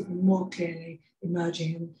inequalities even more clearly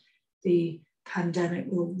emerging, and the pandemic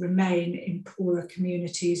will remain in poorer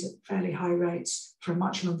communities at fairly high rates for a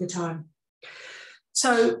much longer time.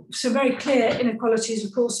 So very clear inequalities,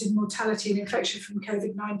 of course, in mortality and infection from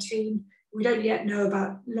COVID-19. We don't yet know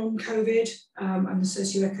about long COVID and the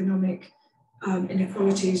socioeconomic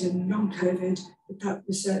inequalities in long-COVID, but that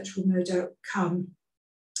research will no doubt come.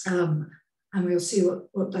 And we'll see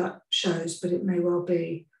what that shows, but it may well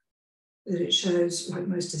be that it shows, like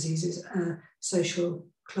most diseases, social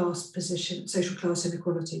class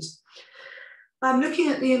inequalities. Looking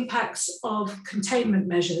at the impacts of containment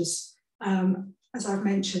measures, as I've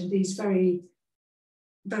mentioned, these very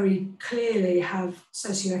very clearly have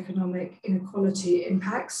socioeconomic inequality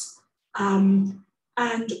impacts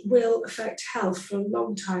and will affect health for a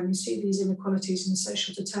long time. You see these inequalities and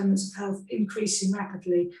social determinants of health increasing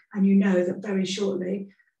rapidly, and you know that very shortly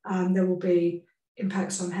there will be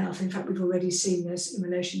impacts on health. In fact, we've already seen this in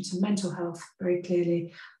relation to mental health very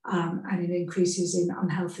clearly, and in increases in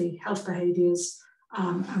unhealthy health behaviours,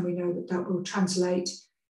 and we know that that will translate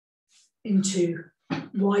into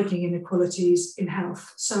widening inequalities in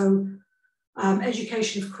health. So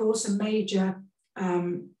education, of course, a major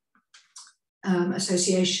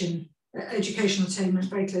association, educational attainment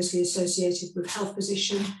very closely associated with health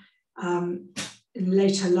position in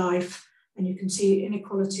later life. And you can see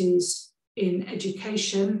inequalities in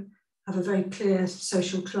education have a very clear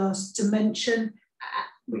social class dimension,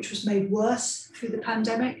 which was made worse through the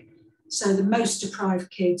pandemic. So the most deprived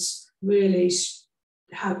kids really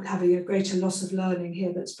having a greater loss of learning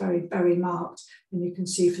here that's very, very marked. And you can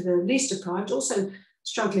see for the least deprived, also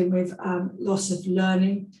struggling with loss of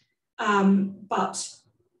learning, but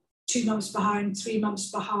 2 months behind, 3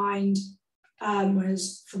 months behind,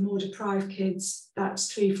 whereas for more deprived kids,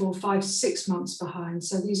 that's 3, 4, 5, 6 months behind.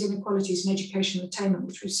 So these inequalities in educational attainment,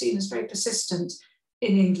 which we've seen as very persistent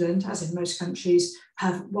in England, as in most countries,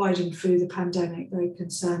 have widened through the pandemic, very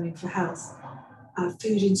concerning for health.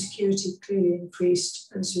 Food insecurity clearly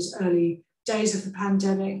increased. This was early days of the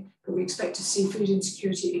pandemic, but we expect to see food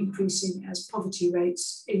insecurity increasing as poverty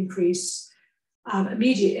rates increase.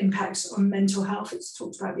 Immediate impacts on mental health. It's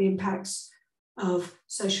talked about the impacts of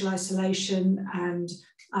social isolation and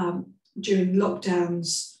during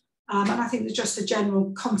lockdowns. And I think there's just a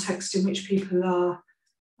general context in which people are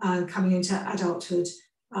coming into adulthood.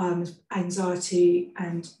 Anxiety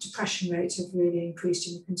and depression rates have really increased,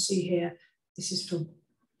 and you can see here, this is for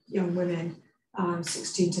young women,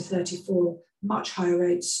 16 to 34, much higher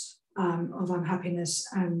rates of unhappiness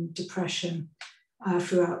and depression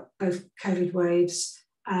throughout both COVID waves,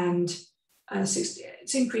 and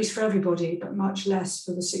it's increased for everybody, but much less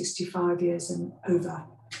for the 65 years and over.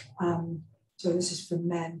 So this is for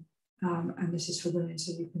men, and this is for women,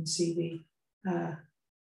 so you can see the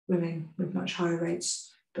women with much higher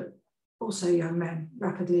rates, but also young men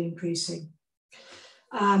rapidly increasing.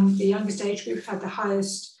 The youngest age group had the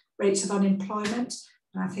highest rates of unemployment,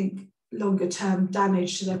 and I think longer term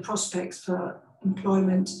damage to their prospects for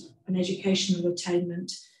employment and educational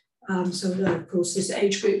attainment. So of course this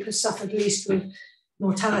age group has suffered least with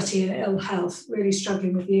mortality and ill health, really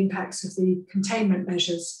struggling with the impacts of the containment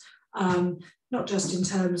measures, not just in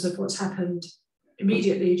terms of what's happened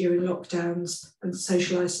immediately during lockdowns and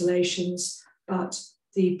social isolations, but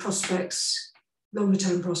the prospects, longer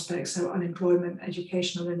term prospects, so unemployment,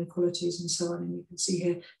 educational inequalities and so on. And you can see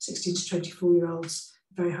here 16 to 24-year-olds,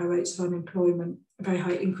 very high rates of unemployment, very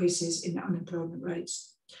high increases in unemployment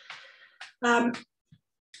rates.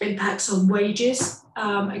 Impacts on wages.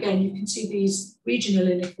 Again, you can see these regional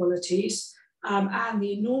inequalities and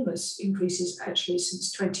the enormous increases actually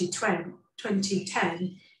since 2010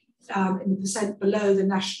 in the percent below the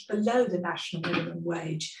national minimum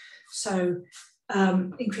wage. So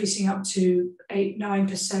increasing up to 8,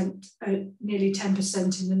 9%, nearly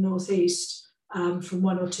 10% in the northeast, from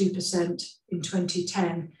 1 or 2% in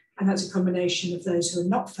 2010. And that's a combination of those who are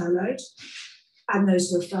not furloughed and those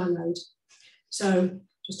who are furloughed. So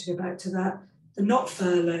just to go back to that, the not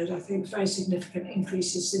furloughed, I think, very significant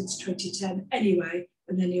increases since 2010 anyway,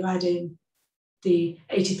 and then you add in the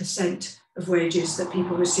 80% of wages that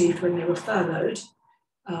people received when they were furloughed,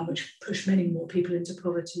 which pushed many more people into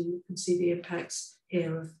poverty. You can see the impacts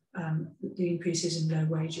here of the increases in low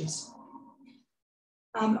wages.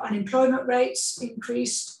 Unemployment rates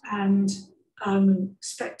increased, and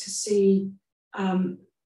expect to see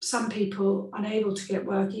some people unable to get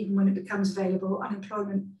work even when it becomes available.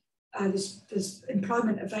 Unemployment, there's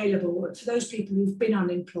employment available. For those people who've been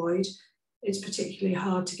unemployed, it's particularly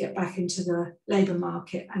hard to get back into the labour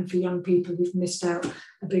market, and for young people who've missed out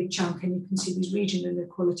a big chunk, and you can see these regional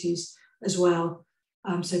inequalities as well.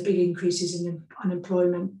 So big increases in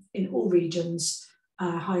unemployment in all regions,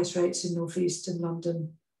 highest rates in North East and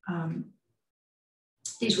London.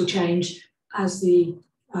 These will change as the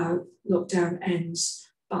lockdown ends,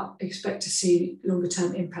 but expect to see longer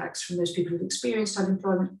term impacts from those people who've experienced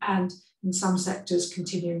unemployment and in some sectors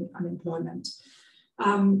continuing unemployment.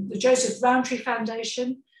 The Joseph Rowntree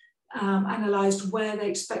Foundation analysed where they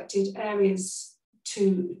expected areas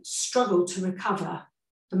to struggle to recover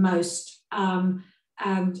the most,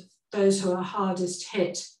 and those who are hardest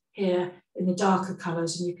hit here in the darker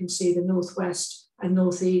colours, and you can see the northwest and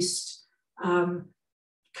northeast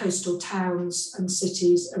coastal towns and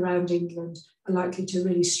cities around England are likely to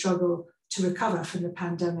really struggle to recover from the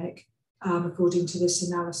pandemic, according to this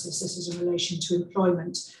analysis. This is in relation to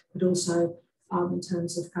employment, but also in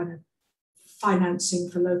terms of kind of financing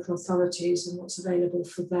for local authorities and what's available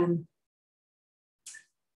for them.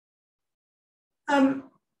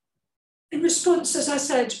 In response, as I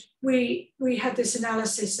said, we had this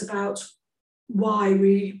analysis about why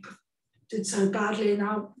we did so badly, and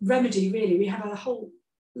our remedy, really, we have a whole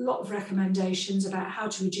lot of recommendations about how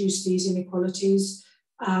to reduce these inequalities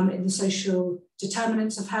in the social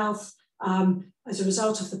determinants of health as a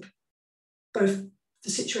result of both the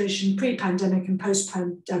situation pre-pandemic and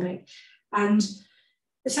post-pandemic. And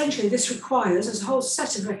essentially this requires, there's a whole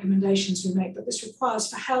set of recommendations we make, but this requires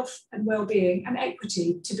for health and well-being and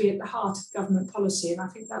equity to be at the heart of government policy. And I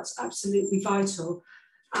think that's absolutely vital,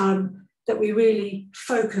 that we really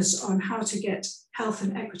focus on how to get health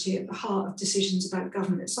and equity at the heart of decisions about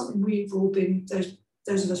government. It's something we've all been,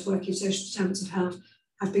 those of us working in social determinants of health,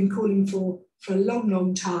 have been calling for a long,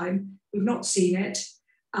 long time. We've not seen it.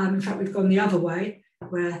 In fact, we've gone the other way,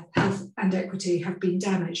 where health and equity have been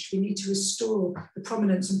damaged. We need to restore the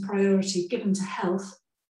prominence and priority given to health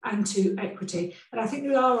and to equity. And I think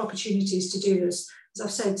there are opportunities to do this. As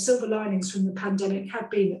I've said, silver linings from the pandemic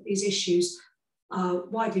have been that these issues are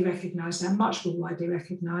widely recognised now, much more widely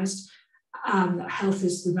recognised, that health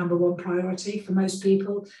is the #1 priority for most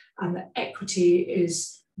people, and that equity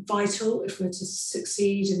is vital if we're to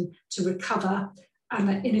succeed and to recover, and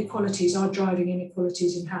that inequalities are driving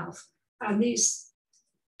inequalities in health. And these,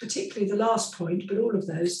 particularly the last point, but all of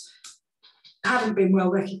those, haven't been well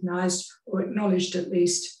recognised or acknowledged, at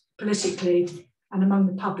least politically and among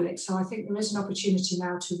the public. So I think there is an opportunity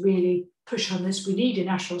now to really push on this. We need a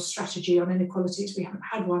national strategy on inequalities. We haven't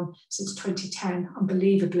had one since 2010,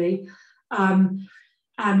 unbelievably.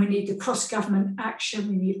 And we need the cross-government action.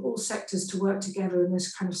 We need all sectors to work together in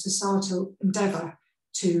this kind of societal endeavour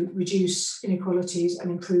to reduce inequalities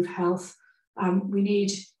and improve health. We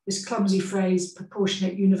need this clumsy phrase,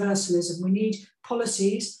 proportionate universalism. We need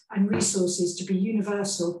policies and resources to be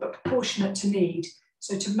universal but proportionate to need.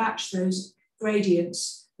 So to match those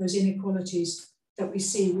gradients, those inequalities that we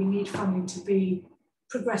see, we need funding to be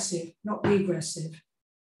progressive, not regressive,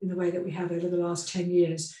 in the way that we have over the last 10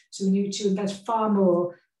 years. So we need to invest far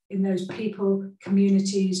more in those people,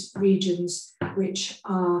 communities, regions which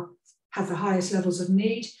have the highest levels of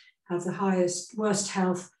need, have the worst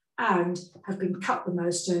health, and have been cut the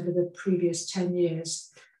most over the previous 10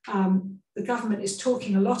 years. The government is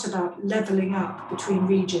talking a lot about levelling up between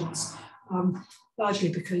regions, largely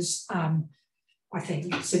because, I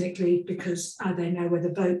think, cynically, because they know where the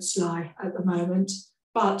votes lie at the moment.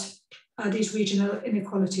 But these regional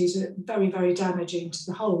inequalities are very, very damaging to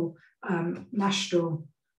the whole national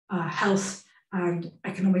health and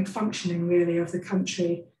economic functioning, really, of the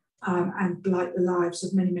country, and blight the lives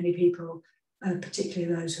of many, many people,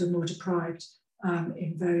 particularly those who are more deprived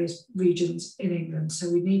in various regions in England. So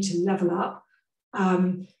we need to level up.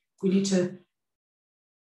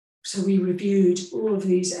 So we reviewed all of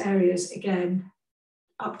these areas again,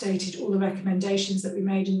 updated all the recommendations that we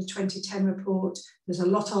made in the 2010 report. There's a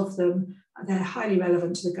lot of them. They're highly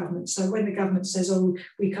relevant to the government. So when the government says, oh,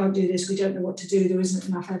 we can't do this, we don't know what to do, there isn't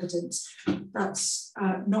enough evidence, that's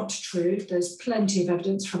not true. There's plenty of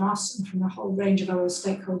evidence from us and from a whole range of other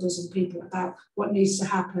stakeholders and people about what needs to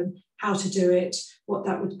happen, how to do it, what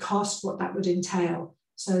that would cost, what that would entail.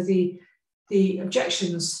 So the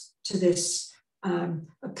objections to this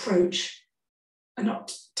approach are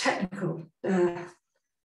not technical, they're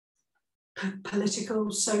political,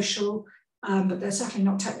 social, but they're certainly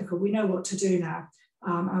not technical. We know what to do now.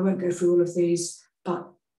 I won't go through all of these,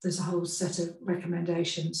 but there's a whole set of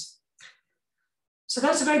recommendations. So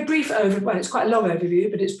that's a very brief overview. Well, it's quite a long overview,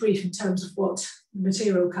 but it's brief in terms of what the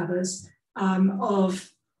material covers of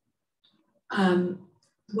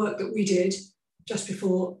work that we did just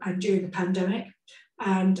before and during the pandemic,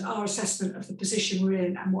 and our assessment of the position we're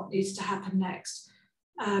in and what needs to happen next.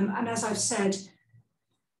 And as I've said,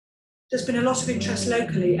 there's been a lot of interest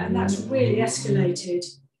locally, and that's really escalated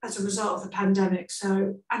as a result of the pandemic.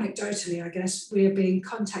 So anecdotally, I guess, we are being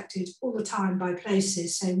contacted all the time by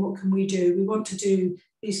places saying, what can we do? We want to do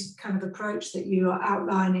this kind of approach that you are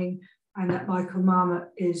outlining and that Michael Marmot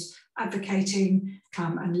is advocating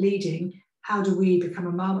and leading. How do we become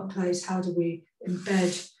a Marmot place? How do we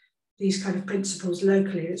embed these kind of principles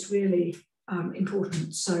locally? It's really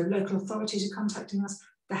important. So local authorities are contacting us.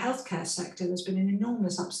 The healthcare sector, there's been an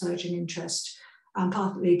enormous upsurge in interest,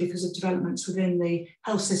 partly because of developments within the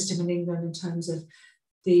health system in England in terms of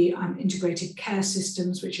the integrated care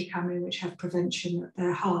systems which are coming, which have prevention at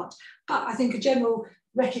their heart. But I think a general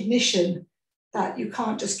recognition that you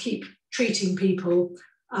can't just keep treating people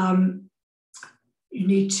you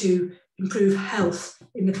need to improve health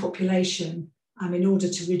in the population in order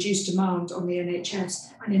to reduce demand on the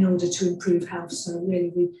NHS and in order to improve health. So really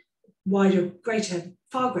the wider,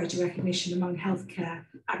 far greater recognition among healthcare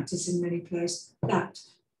actors in many places that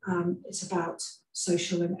it's about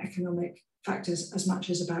social and economic factors as much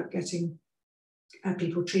as about getting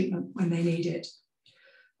people treatment when they need it.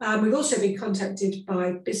 We've also been contacted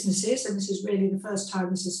by businesses, and this is really the first time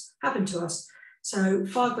this has happened to us. So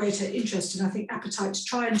far greater interest and I think appetite to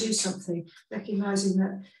try and do something, recognising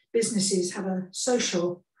that businesses have a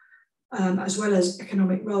social as well as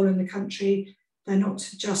economic role in the country. They're not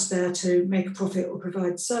just there to make a profit or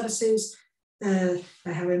provide services. They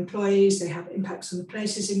have employees, they have impacts on the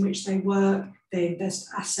places in which they work, they invest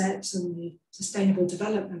assets, and the sustainable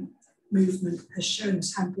development movement has shown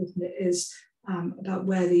us how important it is about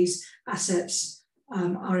where these assets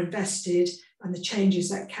are invested and the changes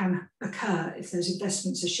that can occur if those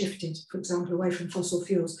investments are shifted, for example, away from fossil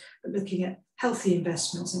fuels, but looking at healthy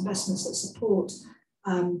investments, investments that support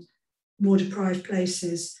more deprived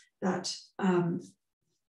places that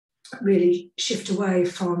really shift away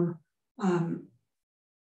from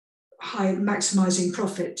maximising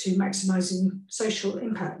profit to maximising social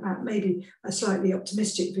impact. That may be a slightly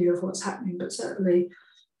optimistic view of what's happening, but certainly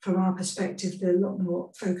from our perspective, there's a lot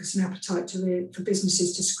more focus and appetite for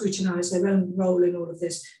businesses to scrutinise their own role in all of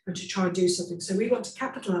this and to try and do something. So we want to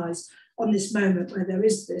capitalise on this moment where there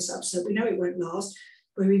is this upset. We know it won't last,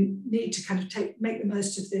 but we need to kind of make the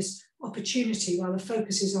most of this opportunity while the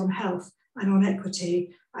focus is on health and on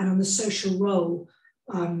equity and on the social role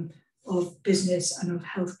of business and of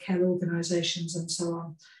healthcare organisations and so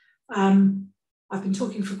on. I've been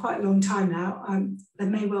talking for quite a long time now. There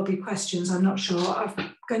may well be questions, I'm not sure. I'm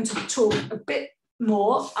going to talk a bit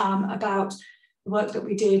more about the work that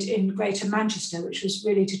we did in Greater Manchester, which was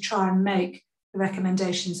really to try and make the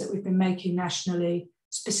recommendations that we've been making nationally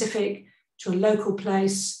specific to a local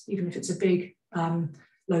place, even if it's a big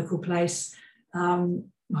local place, well,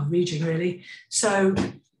 region really. So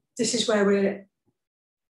this is where we're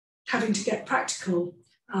having to get practical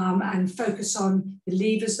and focus on the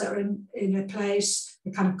levers that are in a place,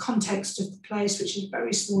 the kind of context of the place, which is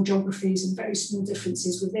very small geographies and very small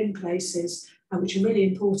differences within places, which are really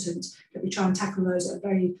important, that we try and tackle those at a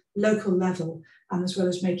very local level, as well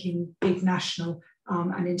as making big national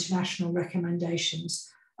and international recommendations.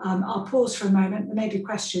 I'll pause for a moment. There may be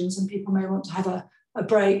questions and people may want to have a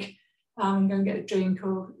break, go and get a drink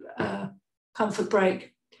or a comfort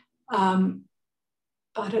break.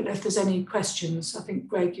 I don't know if there's any questions. I think,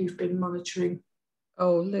 Greg, you've been monitoring.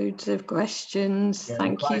 Oh, loads of questions. Yeah,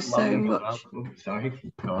 thank you so much. Sorry.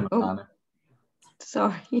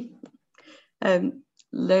 Sorry.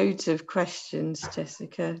 Loads of questions,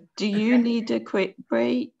 Jessica. Do you need a quick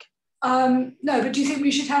break? No, but do you think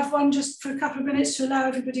we should have one just for a couple of minutes to allow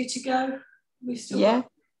everybody to go? We still yeah.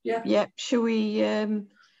 Got, yeah. Yeah. Shall we come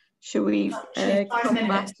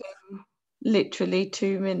back in literally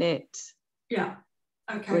 2 minutes? Yeah.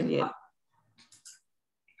 Okay. Brilliant.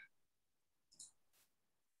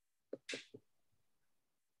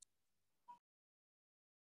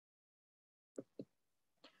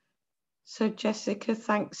 So Jessica,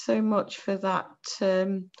 thanks so much for that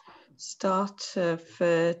starter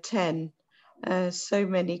for 10. So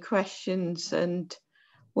many questions, and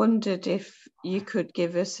wondered if you could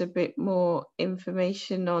give us a bit more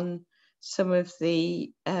information on some of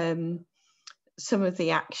the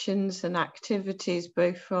actions and activities,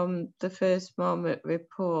 both from the first Marmot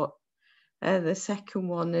report, the second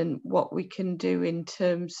one, and what we can do in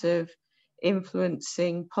terms of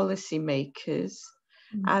influencing policymakers,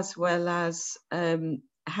 as well as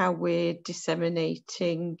how we're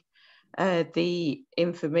disseminating the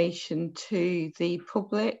information to the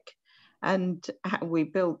public, and how we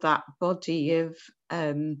build that body of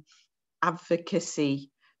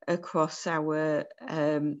advocacy across our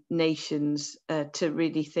nations to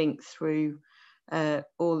really think through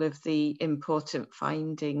all of the important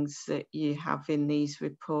findings that you have in these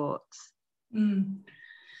reports.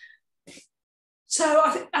 So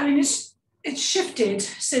I mean, it's shifted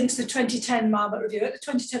since the 2010 Marmot Review. At the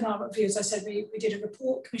 2010 Marmot Review, as I said, we did a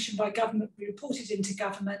report commissioned by government. We reported into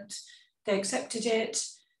government. They accepted it.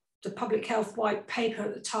 The public health white paper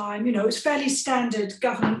at the time, you know, it was fairly standard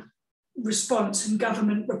government response and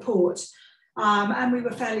government report. And we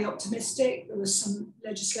were fairly optimistic. There was some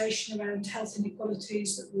legislation around health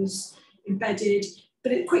inequalities that was embedded,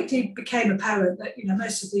 but it quickly became apparent that, you know,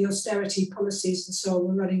 most of the austerity policies and so on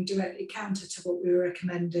were running directly counter to what we were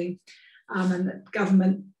recommending. And that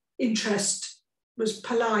government interest was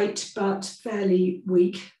polite, but fairly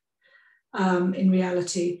weak in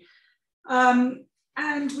reality.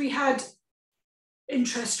 And we had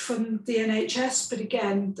interest from the NHS, but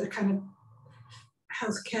again, the kind of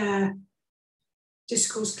healthcare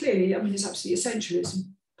discourse clearly, I mean, it's absolutely essential. It's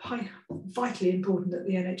vitally important that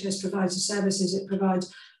the NHS provides the services it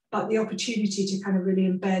provides, but the opportunity to kind of really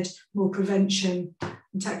embed more prevention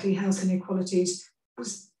and tackling health inequalities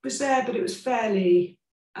was there, but it was fairly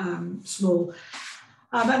small.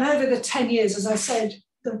 And over the 10 years, as I said,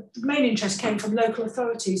 the main interest came from local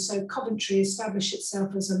authorities. So Coventry established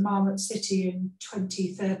itself as a Marmot city in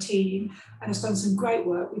 2013 and has done some great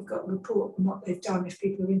work. We've got a report on what they've done if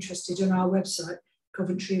people are interested on our website,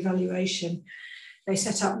 Coventry Evaluation. They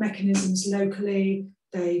set up mechanisms locally,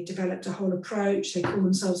 they developed a whole approach, they call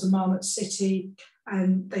themselves a Marmot city,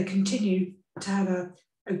 and they continue to have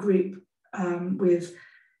a group with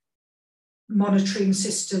monitoring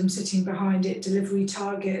system sitting behind it, delivery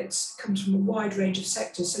targets, comes from a wide range of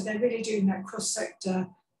sectors. So they're really doing that cross-sector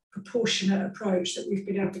proportionate approach that we've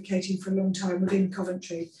been advocating for a long time within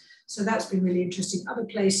Coventry. So that's been really interesting. Other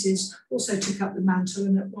places also took up the mantle,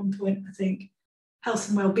 and at one point, I think, health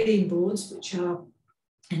and wellbeing boards, which are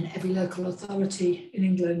in every local authority in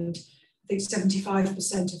England, I think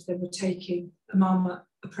 75% of them were taking a Marmot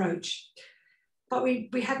approach. But we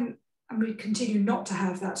hadn't, and we continue not to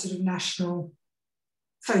have that sort of national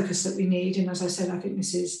focus that we need. And as I said, I think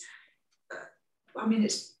this is, I mean,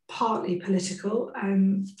 it's partly political,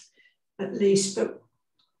 at least, but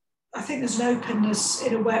I think there's an openness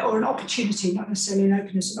in a way, or an opportunity, not necessarily an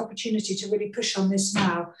openness, an opportunity to really push on this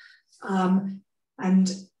now.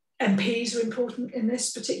 And MPs are important in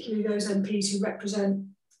this, particularly those MPs who represent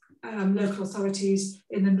local authorities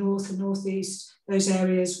in the north and northeast, those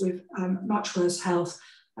areas with much worse health.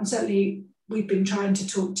 And certainly we've been trying to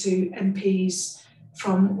talk to MPs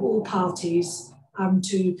from all parties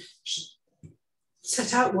to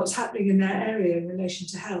set out what's happening in their area in relation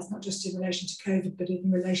to health, not just in relation to COVID, but in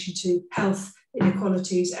relation to health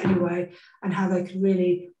inequalities anyway, and how they can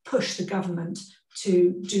really push the government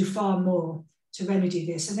to do far more to remedy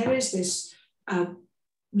this. And there is this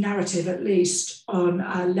narrative, at least, on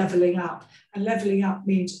levelling up. And levelling up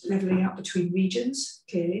means levelling up between regions,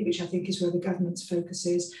 clearly, which I think is where the government's focus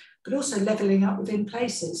is, but also levelling up within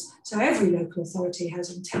places. So every local authority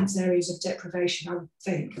has intense areas of deprivation, I would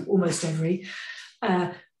think, almost every,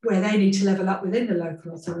 where they need to level up within the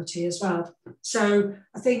local authority as well. So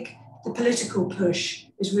I think the political push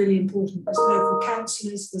is really important. There's local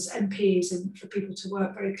councillors, there's MPs, and for people to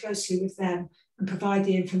work very closely with them and provide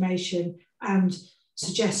the information and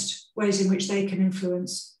suggest ways in which they can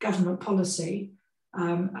influence government policy.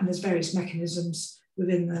 And there's various mechanisms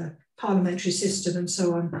within the parliamentary system and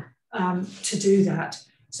so on to do that.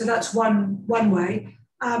 So that's one way.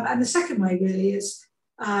 And the second way really is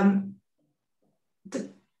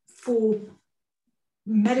for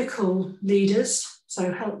medical leaders,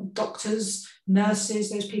 so health doctors, nurses,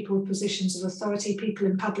 those people with positions of authority, people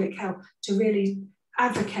in public health, to really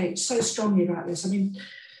advocate so strongly about this. I mean,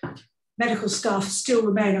 medical staff still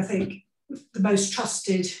remain, I think, the most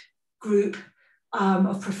trusted group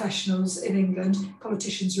of professionals in England.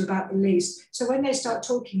 Politicians are about the least. So when they start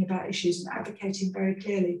talking about issues and advocating very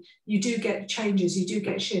clearly, you do get changes, you do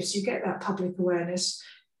get shifts, you get that public awareness.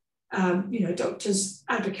 You know, doctors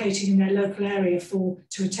advocating in their local area to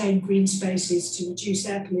retain green spaces, to reduce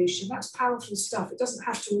air pollution. That's powerful stuff. It doesn't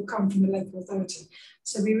have to all come from the local authority.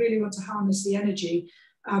 So we really want to harness the energy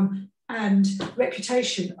and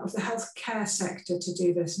reputation of the healthcare sector to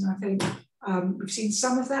do this. And I think we've seen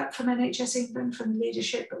some of that from NHS England, from the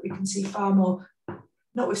leadership, but we can see far more,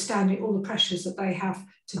 notwithstanding all the pressures that they have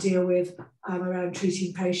to deal with around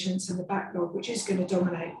treating patients and the backlog, which is going to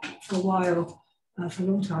dominate for a while, for a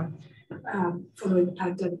long time, following the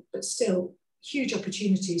pandemic, but still huge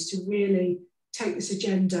opportunities to really take this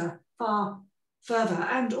agenda far further,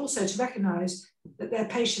 and also to recognise that their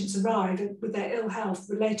patients arrive with their ill health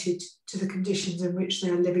related to the conditions in which they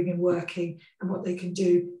are living and working, and what they can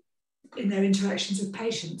do in their interactions with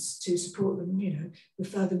patients to support them, you know,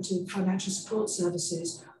 refer them to financial support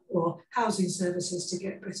services or housing services to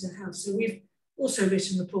get better health. So we've also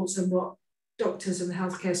written reports on what doctors and the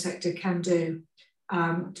healthcare sector can do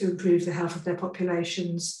to improve the health of their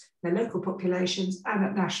populations, their local populations, and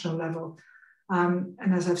at national level. And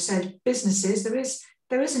as I've said, businesses,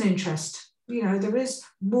 there is an interest. You know, there is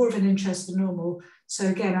more of an interest than normal. So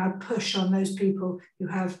again, I push on those people who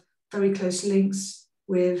have very close links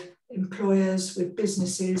with employers, with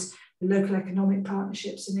businesses. The local economic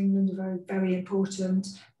partnerships in England are very, very important.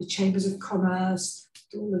 The chambers of commerce,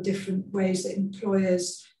 all the different ways that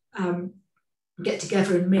employers get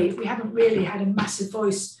together and meet. We haven't really had a massive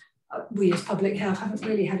voice we as public health haven't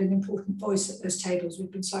really had an important voice at those tables.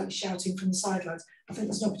 We've been slightly shouting from the sidelines. I think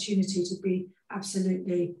there's an opportunity to be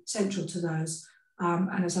absolutely central to those.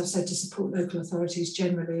 And as I've said, to support local authorities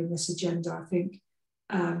generally in this agenda, I think.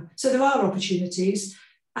 So there are opportunities,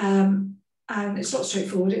 and it's not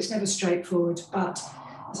straightforward. It's never straightforward, but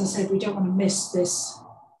as I said, we don't want to miss this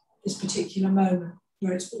particular moment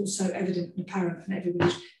where it's also evident and apparent and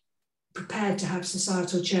everybody's prepared to have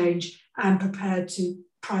societal change and prepared to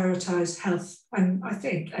prioritise health and, I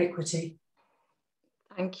think, equity.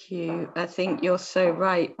 Thank you. I think you're so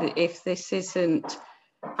right that if this isn't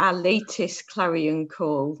our latest clarion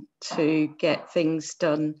call to get things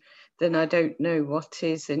done, then I don't know what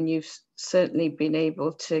is. And you've certainly been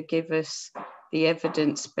able to give us the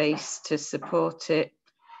evidence base to support it.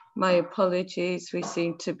 My apologies, we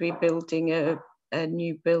seem to be building a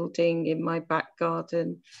new building in my back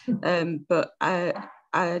garden, but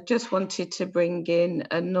I just wanted to bring in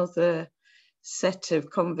another set of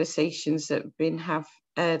conversations that have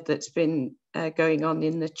been that's been going on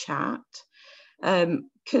in the chat,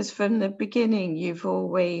 because from the beginning you've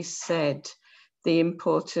always said the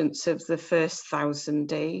importance of the first 1,000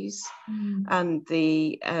 days and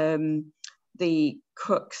the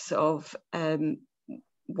crux of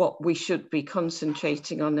what we should be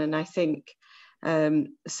concentrating on. And I think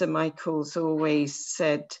Sir Michael's always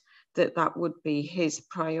said that that would be his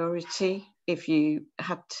priority if you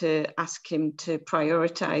had to ask him to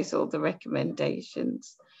prioritise all the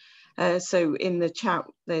recommendations. So in the chat,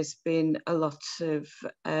 there's been a lot of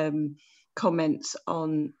comments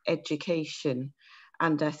on education.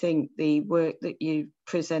 And I think the work that you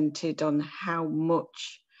presented on how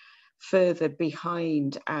much further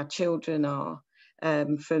behind our children are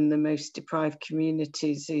from the most deprived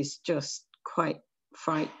communities is just quite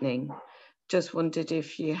frightening. Just wondered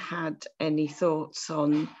if you had any thoughts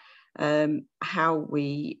on how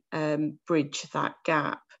we bridge that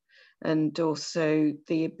gap, and also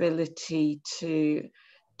the ability to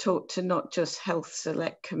talk to not just health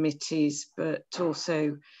select committees, but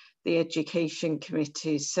also the education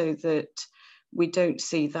committees, so that we don't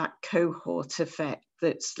see that cohort effect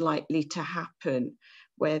that's likely to happen,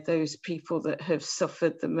 where those people that have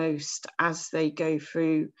suffered the most as they go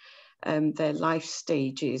through their life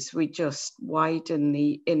stages, we just widen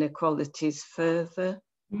the inequalities further.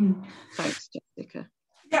 Thanks, Jessica.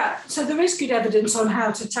 Yeah, so there is good evidence on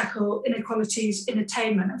how to tackle inequalities in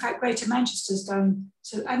attainment. In fact, Greater Manchester's done,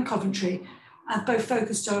 and Coventry, have both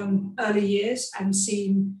focused on early years and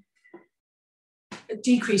seen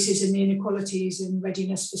decreases in the inequalities in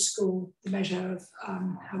readiness for school, the measure of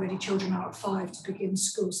how ready children are at 5 to begin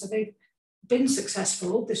school. So they've been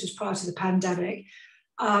successful. This was prior to the pandemic.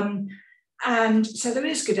 And so there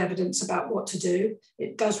is good evidence about what to do.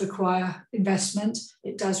 It does require investment.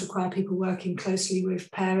 It does require people working closely with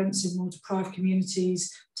parents in more deprived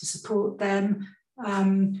communities to support them.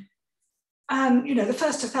 And, you know, the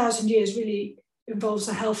first 1,000 years really involves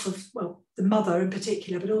the health of, well, the mother in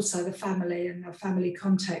particular, but also the family and the family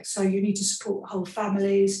context. So you need to support whole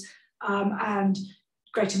families. And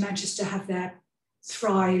Greater Manchester have their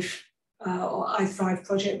Thrive or I Thrive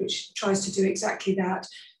project, which tries to do exactly that.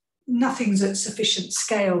 Nothing's at sufficient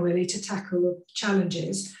scale really to tackle the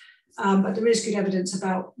challenges, but there is good evidence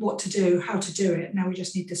about what to do, how to do it. Now we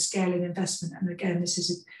just need the scale and investment. And again, this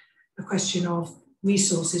is a question of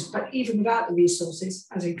resources, but even without the resources,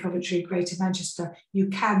 as in Coventry, Greater Manchester, you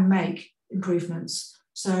can make improvements.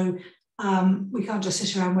 So we can't just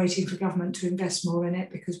sit around waiting for government to invest more in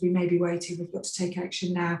it, because we may be waiting. We've got to take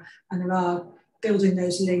action now. And there are building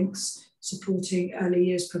those links, supporting early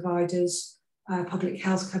years providers, public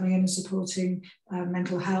health coming in and supporting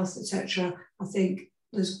mental health, etc. I think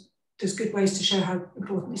there's good ways to show how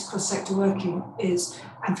important this cross-sector working is.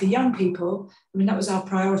 And for young people, I mean, that was our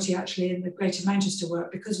priority actually in the Greater Manchester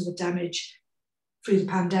work, because of the damage through the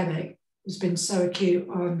pandemic has been so acute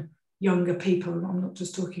on younger people. I'm not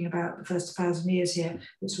just talking about the first 1,000 years here,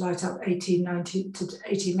 it's right up 18,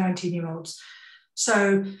 19-year-olds.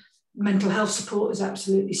 So mental health support is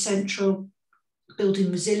absolutely central.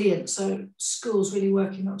 Building resilience, so schools really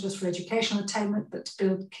working not just for educational attainment, but to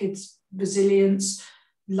build kids' resilience,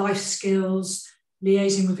 life skills,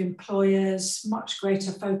 liaising with employers, much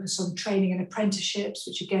greater focus on training and apprenticeships,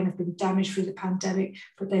 which again have been damaged through the pandemic,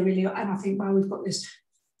 but they really are. And I think while we've got this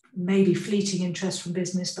maybe fleeting interest from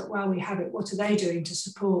business, but while we have it, what are they doing to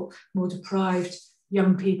support more deprived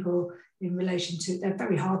young people in relation to, they're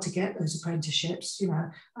very hard to get those apprenticeships, you know,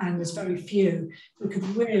 and there's very few. We could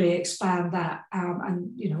really expand that.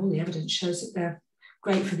 And, you know, all the evidence shows that they're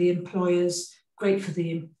great for the employers, great for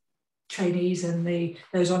the trainees and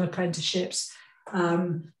those on apprenticeships,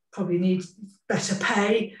 probably need better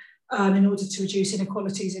pay. in order to reduce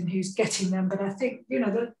inequalities in who's getting them. But I think, you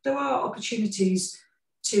know, there are opportunities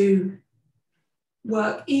to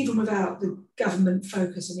work even without the government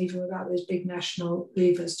focus and even without those big national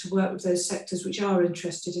levers, to work with those sectors which are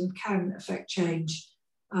interested and can affect change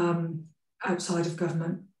outside of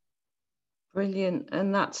government. Brilliant,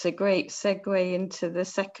 and that's a great segue into the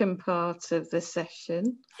second part of the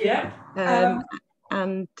session. Yeah.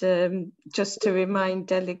 Just to remind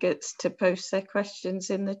delegates to post their questions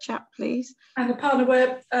in the chat, please. And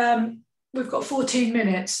Aparna, we've got 14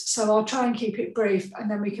 minutes, so I'll try and keep it brief,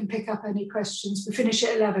 and then we can pick up any questions. We finish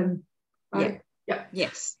at 11, right? Yeah.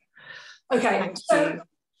 Yes. Okay.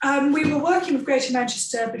 We were working with Greater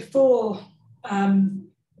Manchester before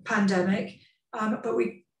the pandemic, but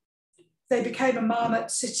they became a Marmot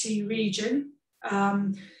City region.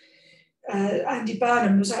 Andy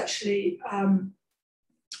Barnum was actually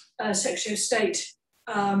Secretary of State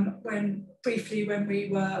when we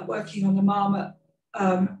were working on the Marmot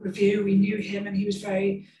review. We knew him, and he was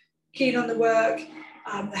very keen on the work.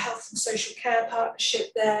 The Health and Social Care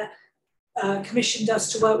Partnership there commissioned us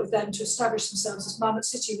to work with them to establish themselves as Marmot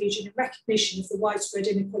City region in recognition of the widespread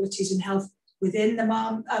inequalities in health within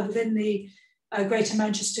the Greater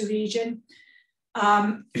Manchester region,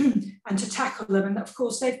 and to tackle them. And of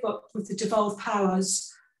course, they've got, with the devolved powers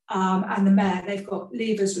and the mayor, they've got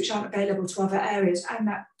levers which aren't available to other areas, and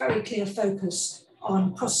that very clear focus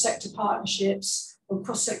on cross-sector partnerships or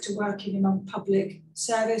cross-sector working among public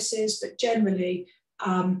services, but generally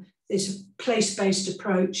this place-based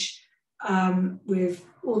approach with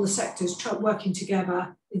all the sectors working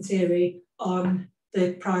together, in theory, on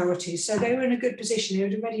the priorities. So they were in a good position. They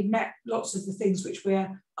had already met lots of the things which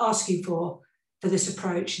we're asking for this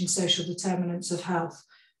approach in social determinants of health.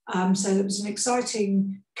 So it was an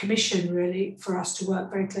exciting commission, really, for us to work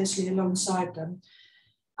very closely alongside them.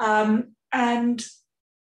 And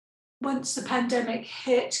once the pandemic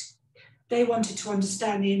hit, they wanted to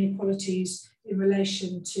understand the inequalities in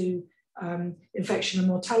relation to infection and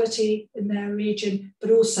mortality in their region,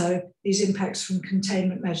 but also these impacts from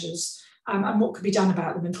containment measures and what could be done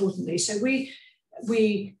about them, importantly. So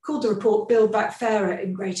we called the report Build Back Fairer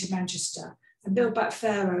in Greater Manchester. And Build Back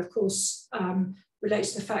Fairer, of course,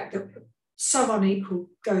 relates to the fact that some unequal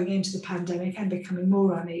going into the pandemic and becoming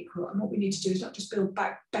more unequal. And what we need to do is not just build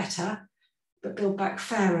back better, but build back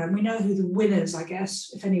fairer. And we know who the winners, I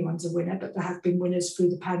guess, if anyone's a winner, but there have been winners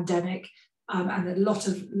through the pandemic and a lot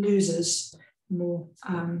of losers, more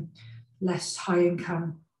less high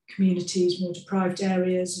income communities, more deprived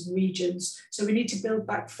areas and regions. So we need to build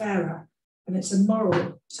back fairer. And it's a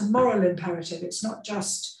moral imperative. It's not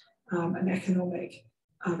just an economic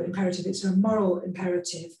imperative, it's a moral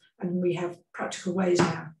imperative. And we have practical ways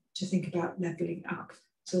now to think about levelling up.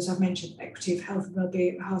 So as I've mentioned, equity of health and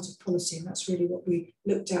wellbeing at the heart of policy, and that's really what we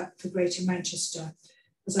looked at for Greater Manchester.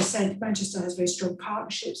 As I said, Manchester has very strong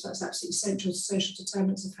partnerships. That's absolutely central to social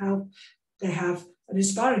determinants of health. They have an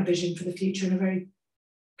inspiring vision for the future and a very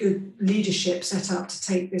good leadership set up to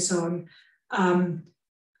take this on.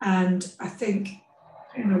 And I think,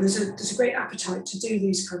 you know, there's a great appetite to do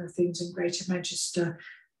these kind of things in Greater Manchester.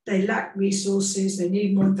 They lack resources, they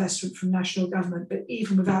need more investment from national government, but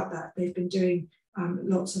even without that, they've been doing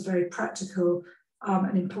lots of very practical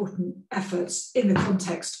and important efforts in the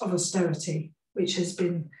context of austerity, which has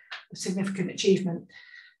been a significant achievement.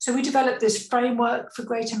 So we developed this framework for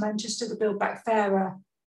Greater Manchester, the Build Back Fairer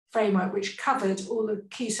framework, which covered all the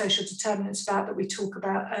key social determinants that we talk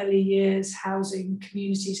about: early years, housing,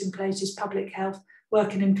 communities and places, public health,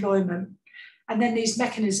 work and employment. And then these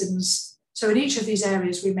mechanisms. So in each of these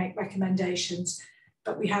areas, we make recommendations,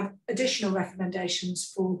 but we have additional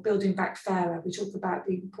recommendations for building back fairer. We talk about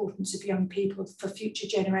the importance of young people for future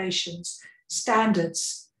generations,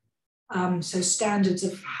 standards. So standards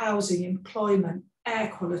of housing, employment, air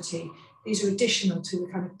quality. These are additional to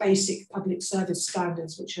the kind of basic public service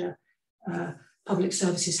standards, which are public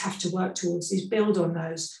services have to work towards. These build on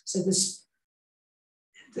those. So there's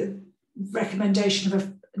the recommendation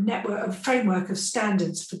of a framework of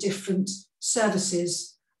standards for different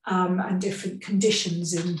services and different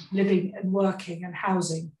conditions in living and working and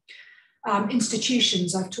housing.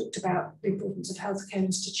 Institutions, I've talked about the importance of healthcare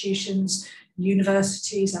institutions,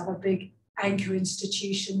 universities, other big anchor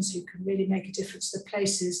institutions who can really make a difference to the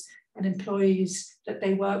places and employees that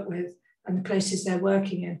they work with and the places they're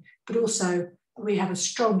working in. But also we have a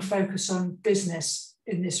strong focus on business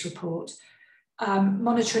in this report.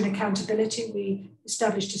 Monitoring accountability, we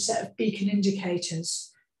established a set of beacon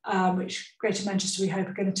indicators, which Greater Manchester, we hope,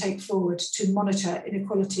 are going to take forward to monitor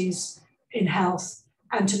inequalities in health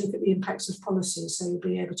and to look at the impacts of policies. So you'll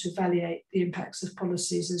be able to evaluate the impacts of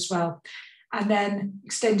policies as well. And then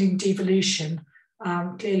extending devolution.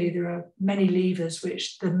 Clearly there are many levers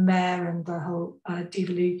which the mayor and the whole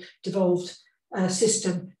devolved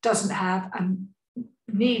system doesn't have and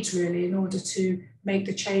needs really in order to make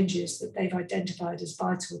the changes that they've identified as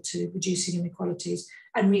vital to reducing inequalities,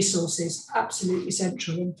 and resources absolutely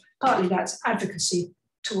central. And partly that's advocacy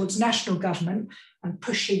towards national government and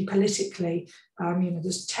pushing politically.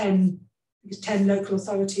 There's 10 local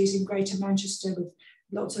authorities in Greater Manchester with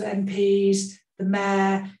lots of MPs, the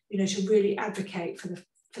mayor, to really advocate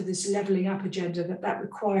for this levelling up agenda that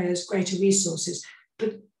requires greater resources,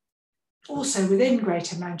 but also within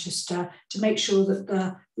Greater Manchester to make sure that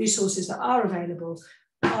the resources that are available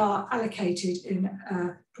are allocated in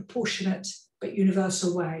a proportionate but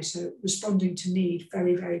universal way. So responding to need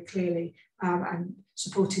very, very clearly and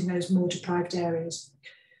supporting those more deprived areas.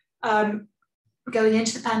 Going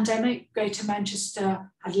into the pandemic, Greater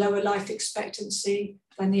Manchester had lower life expectancy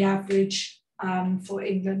than the average for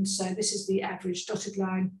England. So this is the average dotted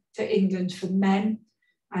line for England for men,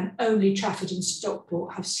 and only Trafford and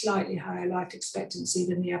Stockport have slightly higher life expectancy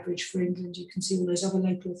than the average for England. You can see all those other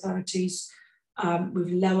local authorities with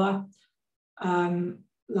lower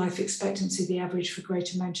life expectancy, the average for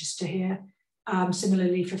Greater Manchester here.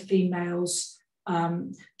 Similarly for females,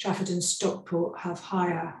 Trafford and Stockport have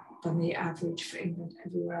higher than the average for England.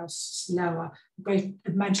 Everywhere else is lower.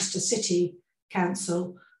 Manchester City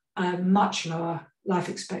Council, much lower life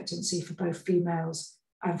expectancy for both females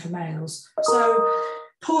and for males. So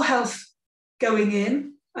poor health going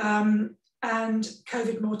in, and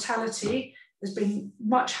COVID mortality has been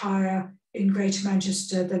much higher in Greater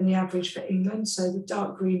Manchester than the average for England. So the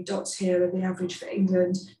dark green dots here are the average for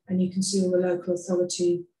England, and you can see all the local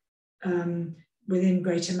authority within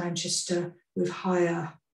Greater Manchester with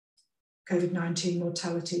higher COVID-19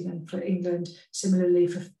 mortality than for England. Similarly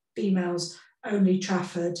for females, only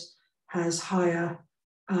Trafford has higher,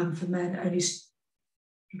 for men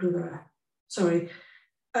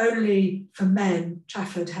only for men,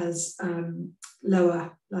 Trafford has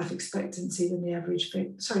lower life expectancy than the average,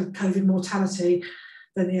 COVID mortality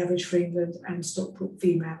than the average for England, and Stockport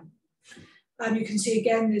female. You can see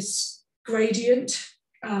again this gradient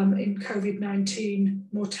in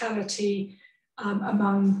COVID-19 mortality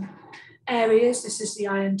among areas. This is the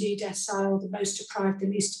IND decile, the most deprived, the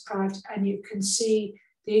least deprived, and you can see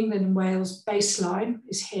the England and Wales baseline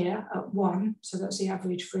is here at 1, so that's the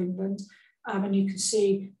average for England. And you can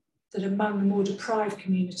see that among the more deprived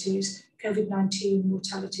communities, COVID-19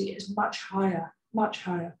 mortality is much higher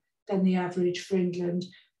than the average for England.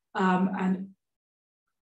 And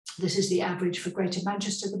this is the average for Greater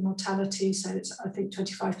Manchester, the mortality. So it's, I think,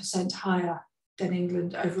 25% higher than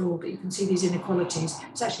England overall, but you can see these inequalities.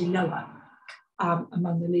 It's actually lower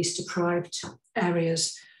among the least deprived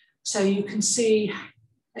areas. So you can see,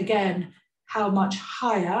 again, how much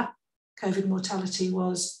higher COVID mortality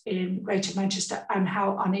was in Greater Manchester and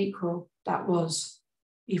how unequal that was,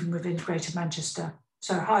 even within Greater Manchester.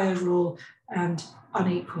 So high overall and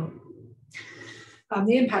unequal.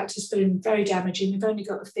 The impact has been very damaging. We've only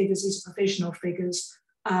got the figures, these are provisional figures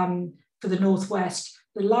for the Northwest.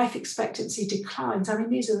 The life expectancy declines. I mean,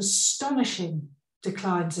 these are astonishing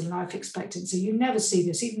declines in life expectancy. You never see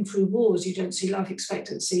this, even through wars, you don't see life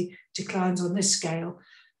expectancy declines on this scale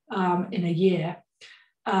in a year.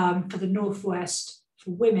 For the Northwest,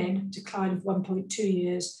 for women, decline of 1.2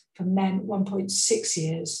 years, for men, 1.6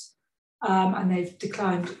 years. And they've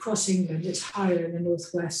declined across England. It's higher in the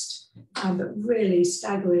Northwest, but really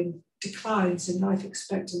staggering declines in life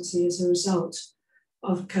expectancy as a result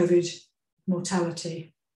of COVID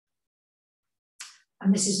mortality.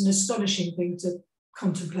 And this is an astonishing thing to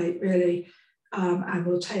contemplate, really, and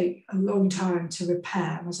will take a long time to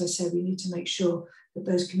repair. And as I said, we need to make sure that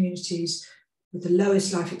those communities with the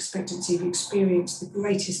lowest life expectancy have experienced the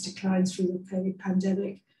greatest declines through the COVID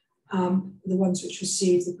pandemic, the ones which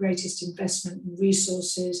receive the greatest investment in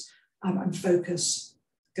resources and focus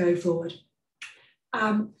going forward.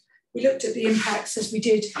 We looked at the impacts, as we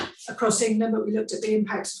did across England, but we looked at the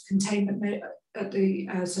impacts of containment at the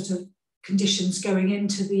sort of conditions going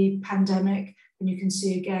into the pandemic. And you can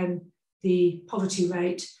see again the poverty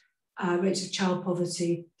rate, rates of child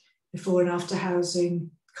poverty, before and after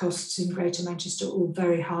housing costs in Greater Manchester, all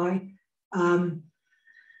very high.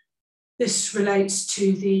 This relates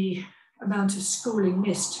to the amount of schooling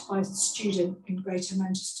missed by the student in Greater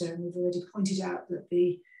Manchester. And we've already pointed out that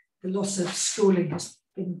the loss of schooling has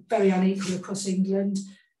been very unequal across England,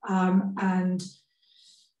 and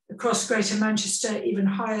across Greater Manchester, even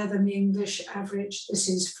higher than the English average. This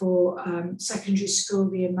is for secondary school,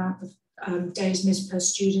 the amount of days missed per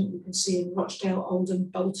student. You can see in Rochdale, Oldham,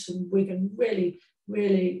 Bolton, Wigan, really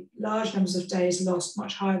really large numbers of days lost,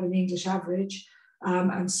 much higher than the English average,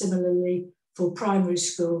 and similarly for primary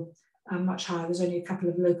school, much higher. There's only a couple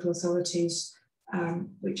of local authorities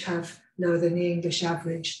which have lower than the English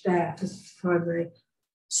average there for primary.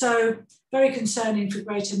 So very concerning for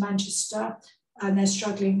Greater Manchester, and they're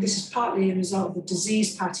struggling. This is partly a result of the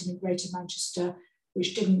disease pattern in Greater Manchester,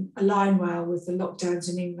 which didn't align well with the lockdowns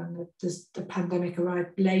in England. The pandemic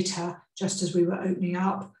arrived later, just as we were opening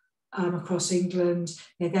up across England.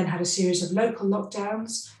 They then had a series of local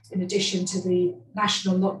lockdowns, in addition to the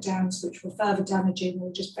national lockdowns, which were further damaging,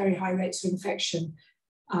 or just very high rates of infection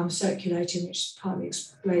circulating, which partly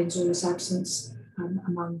explains all this absence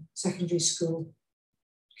among secondary school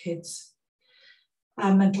kids.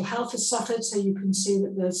 Mental health has suffered, so you can see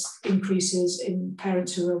that there's increases in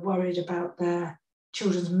parents who are worried about their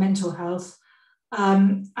children's mental health.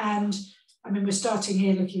 And I mean, we're starting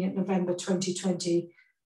here looking at November 2020.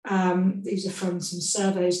 These are from some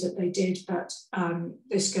surveys that they did, but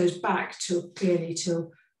this goes back to clearly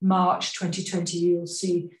till March 2020. You'll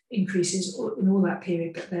see increases in all that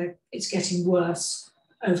period, but it's getting worse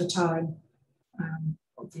over time.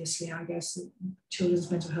 Obviously, I guess children's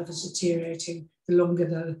mental health is deteriorating the longer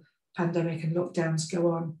the pandemic and lockdowns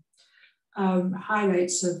go on. High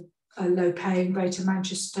rates of low pay in Greater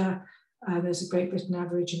Manchester. There's a Great Britain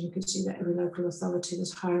average, and you can see that every local authority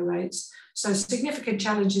has higher rates. So significant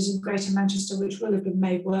challenges in Greater Manchester, which will have been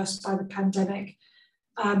made worse by the pandemic.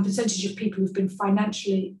 Percentage of people who've been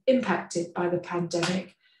financially impacted by the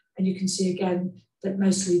pandemic. And you can see again that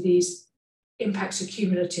mostly these impacts are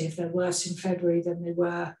cumulative. They're worse in February than they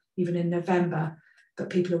were even in November,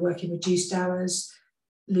 but people are working reduced hours,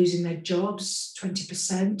 losing their jobs,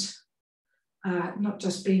 20%. Not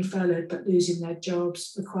just being furloughed, but losing their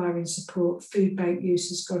jobs, requiring support. Food bank use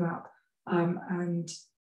has gone up, and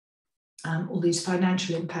all these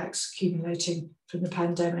financial impacts accumulating from the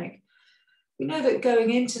pandemic. We know that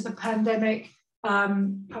going into the pandemic,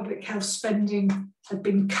 public health spending had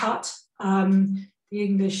been cut. The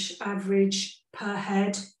English average per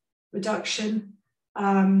head reduction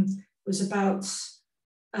was about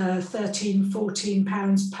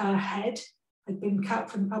 £13–14 per head had been cut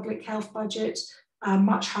from the public health budget,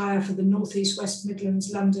 much higher for the North East, West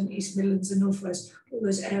Midlands, London, East Midlands and North West, all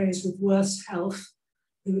those areas with worse health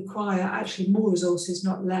who require actually more resources,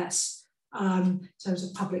 not less, in terms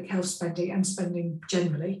of public health spending and spending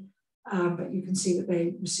generally. But you can see that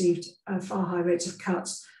they received far higher rates of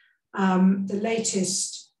cuts. The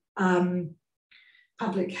latest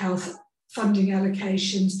public health funding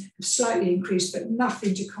allocations have slightly increased, but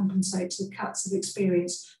nothing to compensate for the cuts of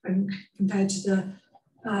experience and compared to the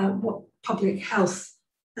what public health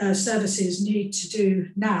services need to do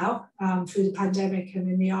now through the pandemic and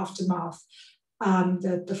in the aftermath.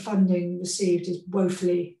 The funding received is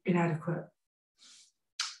woefully inadequate.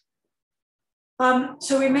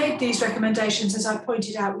 So we made these recommendations. As I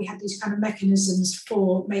pointed out, we had these kind of mechanisms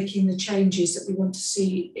for making the changes that we want to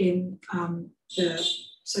see in the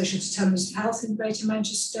social determinants of health in Greater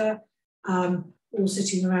Manchester, all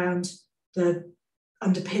sitting around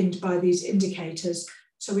underpinned by these indicators.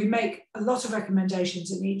 So we make a lot of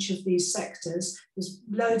recommendations in each of these sectors. There's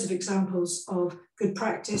loads of examples of good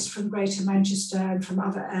practice from Greater Manchester and from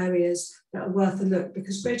other areas that are worth a look,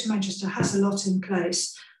 because Greater Manchester has a lot in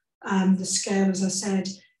place. The scale, as I said,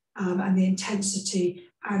 and the intensity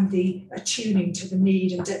and the attuning to the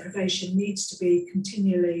need and deprivation needs to be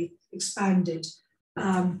continually expanded.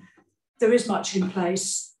 There is much in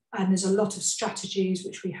place, and there's a lot of strategies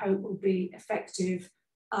which we hope will be effective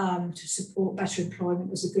to support better employment.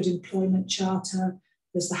 There's a good employment charter.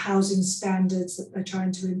 There's the housing standards that they're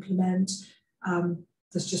trying to implement.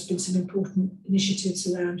 There's just been some important initiatives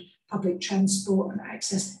around public transport and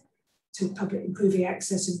access to public, improving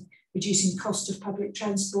access and reducing cost of public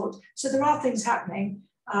transport. So there are things happening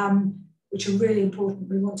which are really important.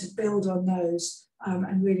 We want to build on those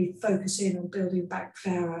and really focus in on building back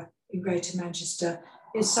fairer in Greater Manchester.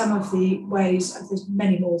 Is some of the ways, there's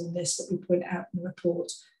many more than this that we point out in the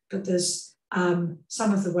report, but there's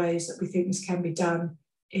some of the ways that we think this can be done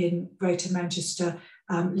in Greater Manchester,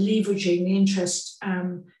 leveraging the interest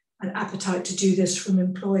and appetite to do this from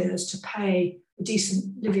employers to pay a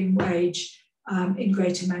decent living wage in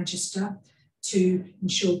Greater Manchester, to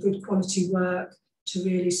ensure good quality work, to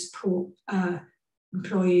really support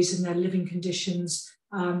employees in their living conditions,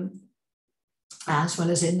 as well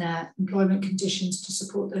as in their employment conditions, to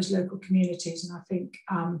support those local communities. And I think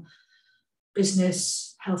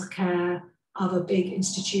business, healthcare, other big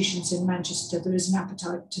institutions in Manchester, there is an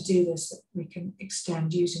appetite to do this that we can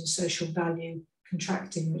extend using social value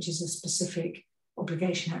contracting, which is a specific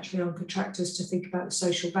obligation actually on contractors to think about the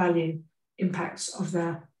social value impacts of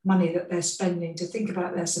their money that they're spending, to think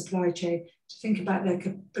about their supply chain, to think about their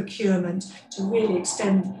procurement, to really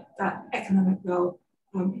extend that economic role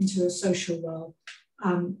into a social role.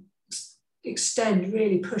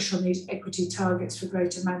 Really push on these equity targets for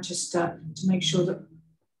Greater Manchester to make sure that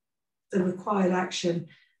the required action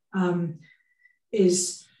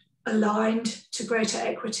is aligned to greater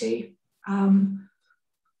equity,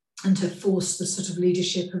 and to force the sort of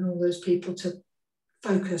leadership and all those people to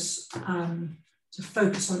focus on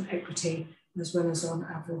equity as well as on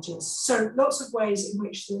averages. So lots of ways in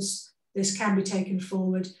which this can be taken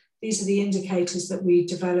forward. These are the indicators that we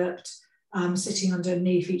developed. Sitting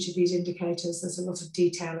underneath each of these indicators, there's a lot of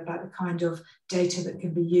detail about the kind of data that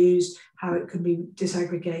can be used, how it can be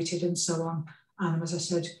disaggregated and so on. As I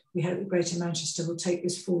said, we hope that Greater Manchester will take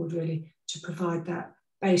this forward really to provide that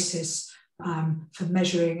basis for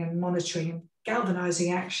measuring and monitoring and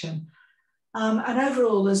galvanising action. And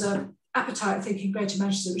overall, there's an appetite, I think, in Greater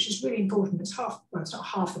Manchester, which is really important. It's it's not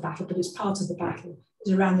half the battle, but it's part of the battle,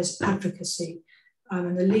 is around this advocacy.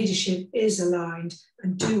 And the leadership is aligned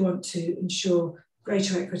and do want to ensure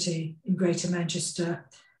greater equity in Greater Manchester,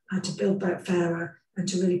 to build back fairer and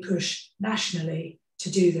to really push nationally to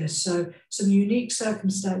do this. So some unique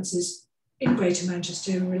circumstances in Greater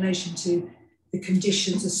Manchester in relation to the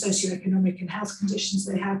conditions, the socioeconomic and health conditions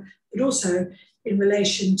they have, but also in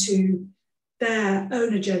relation to their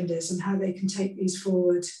own agendas and how they can take these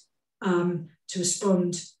forward to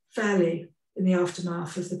respond fairly in the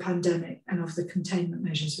aftermath of the pandemic and of the containment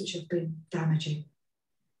measures which have been damaging.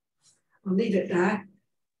 I'll leave it there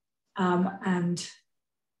and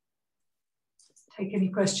take any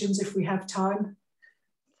questions if we have time.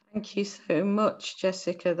 Thank you so much,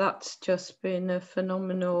 Jessica. That's just been a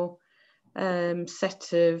phenomenal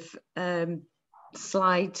set of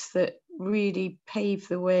slides that really pave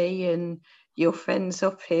the way, and your friends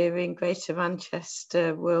up here in Greater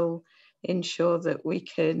Manchester will ensure that we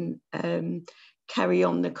can carry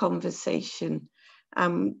on the conversation.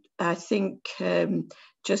 I think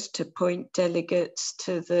just to point delegates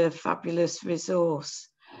to the fabulous resource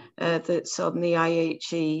that's on the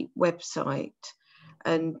IHE website.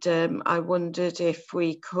 And I wondered if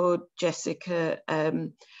we could, Jessica,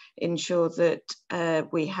 ensure that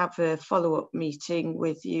we have a follow-up meeting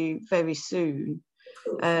with you very soon,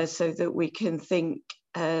 so that we can think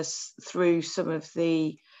through some of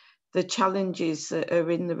the challenges that are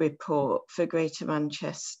in the report for Greater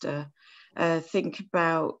Manchester. Think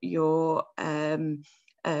about your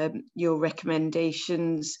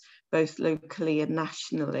recommendations, both locally and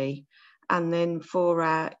nationally. And then for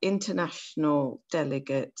our international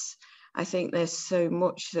delegates, I think there's so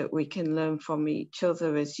much that we can learn from each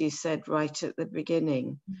other, as you said right at the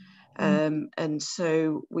beginning. And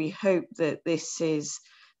so we hope that this is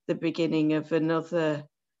the beginning of another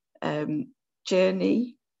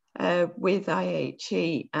journey with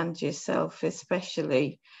IHE and yourself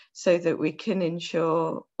especially, so that we can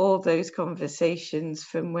ensure all those conversations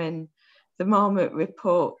from when the Marmot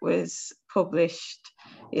report was published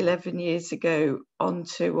 11 years ago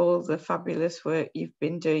onto all the fabulous work you've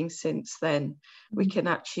been doing since then, we can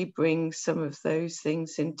actually bring some of those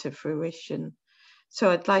things into fruition. So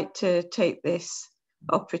I'd like to take this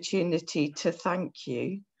opportunity to thank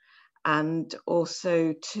you, and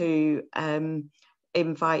also to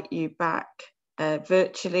invite you back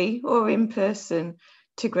virtually or in person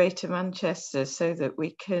to Greater Manchester, so that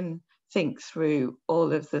we can think through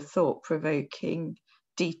all of the thought-provoking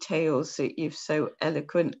details that you've so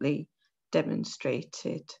eloquently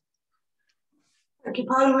demonstrated. Thank you,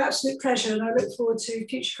 Paula. An absolute pleasure, and I look forward to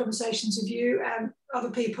future conversations with you and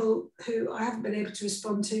other people who I haven't been able to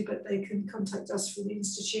respond to, but they can contact us through the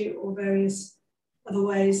Institute or various other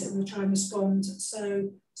ways, and we'll try and respond. So,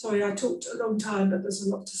 sorry, I talked a long time, but there's a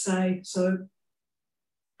lot to say. So,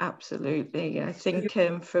 absolutely. I think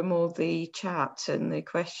from all the chat and the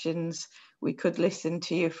questions, we could listen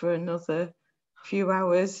to you for another few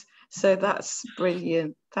hours. So that's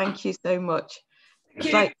brilliant. Thank you so much.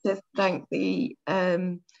 I'd like to thank the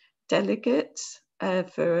delegates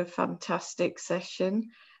for a fantastic session,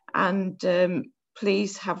 and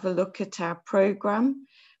please have a look at our programme.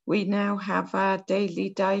 We now have our daily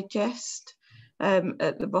digest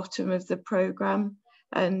at the bottom of the programme,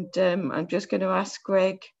 and I'm just going to ask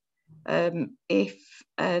Greg if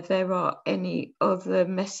there are any other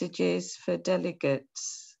messages for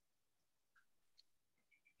delegates.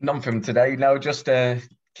 None from today, no, just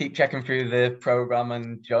keep checking through the programme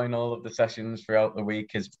and join all of the sessions throughout the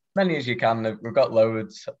week, as many as you can. We've got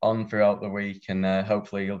loads on throughout the week, and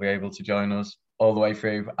hopefully you'll be able to join us all the way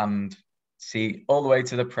through and see all the way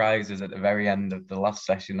to the prizes at the very end of the last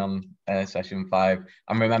session on session 5.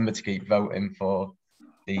 And remember to keep voting for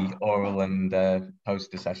the oral and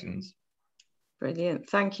poster sessions. Brilliant.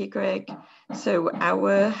 Thank you, Greg. So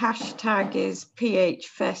our hashtag is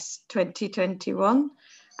PHFest 2021,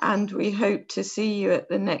 and we hope to see you at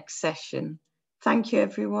the next session. Thank you,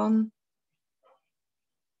 everyone.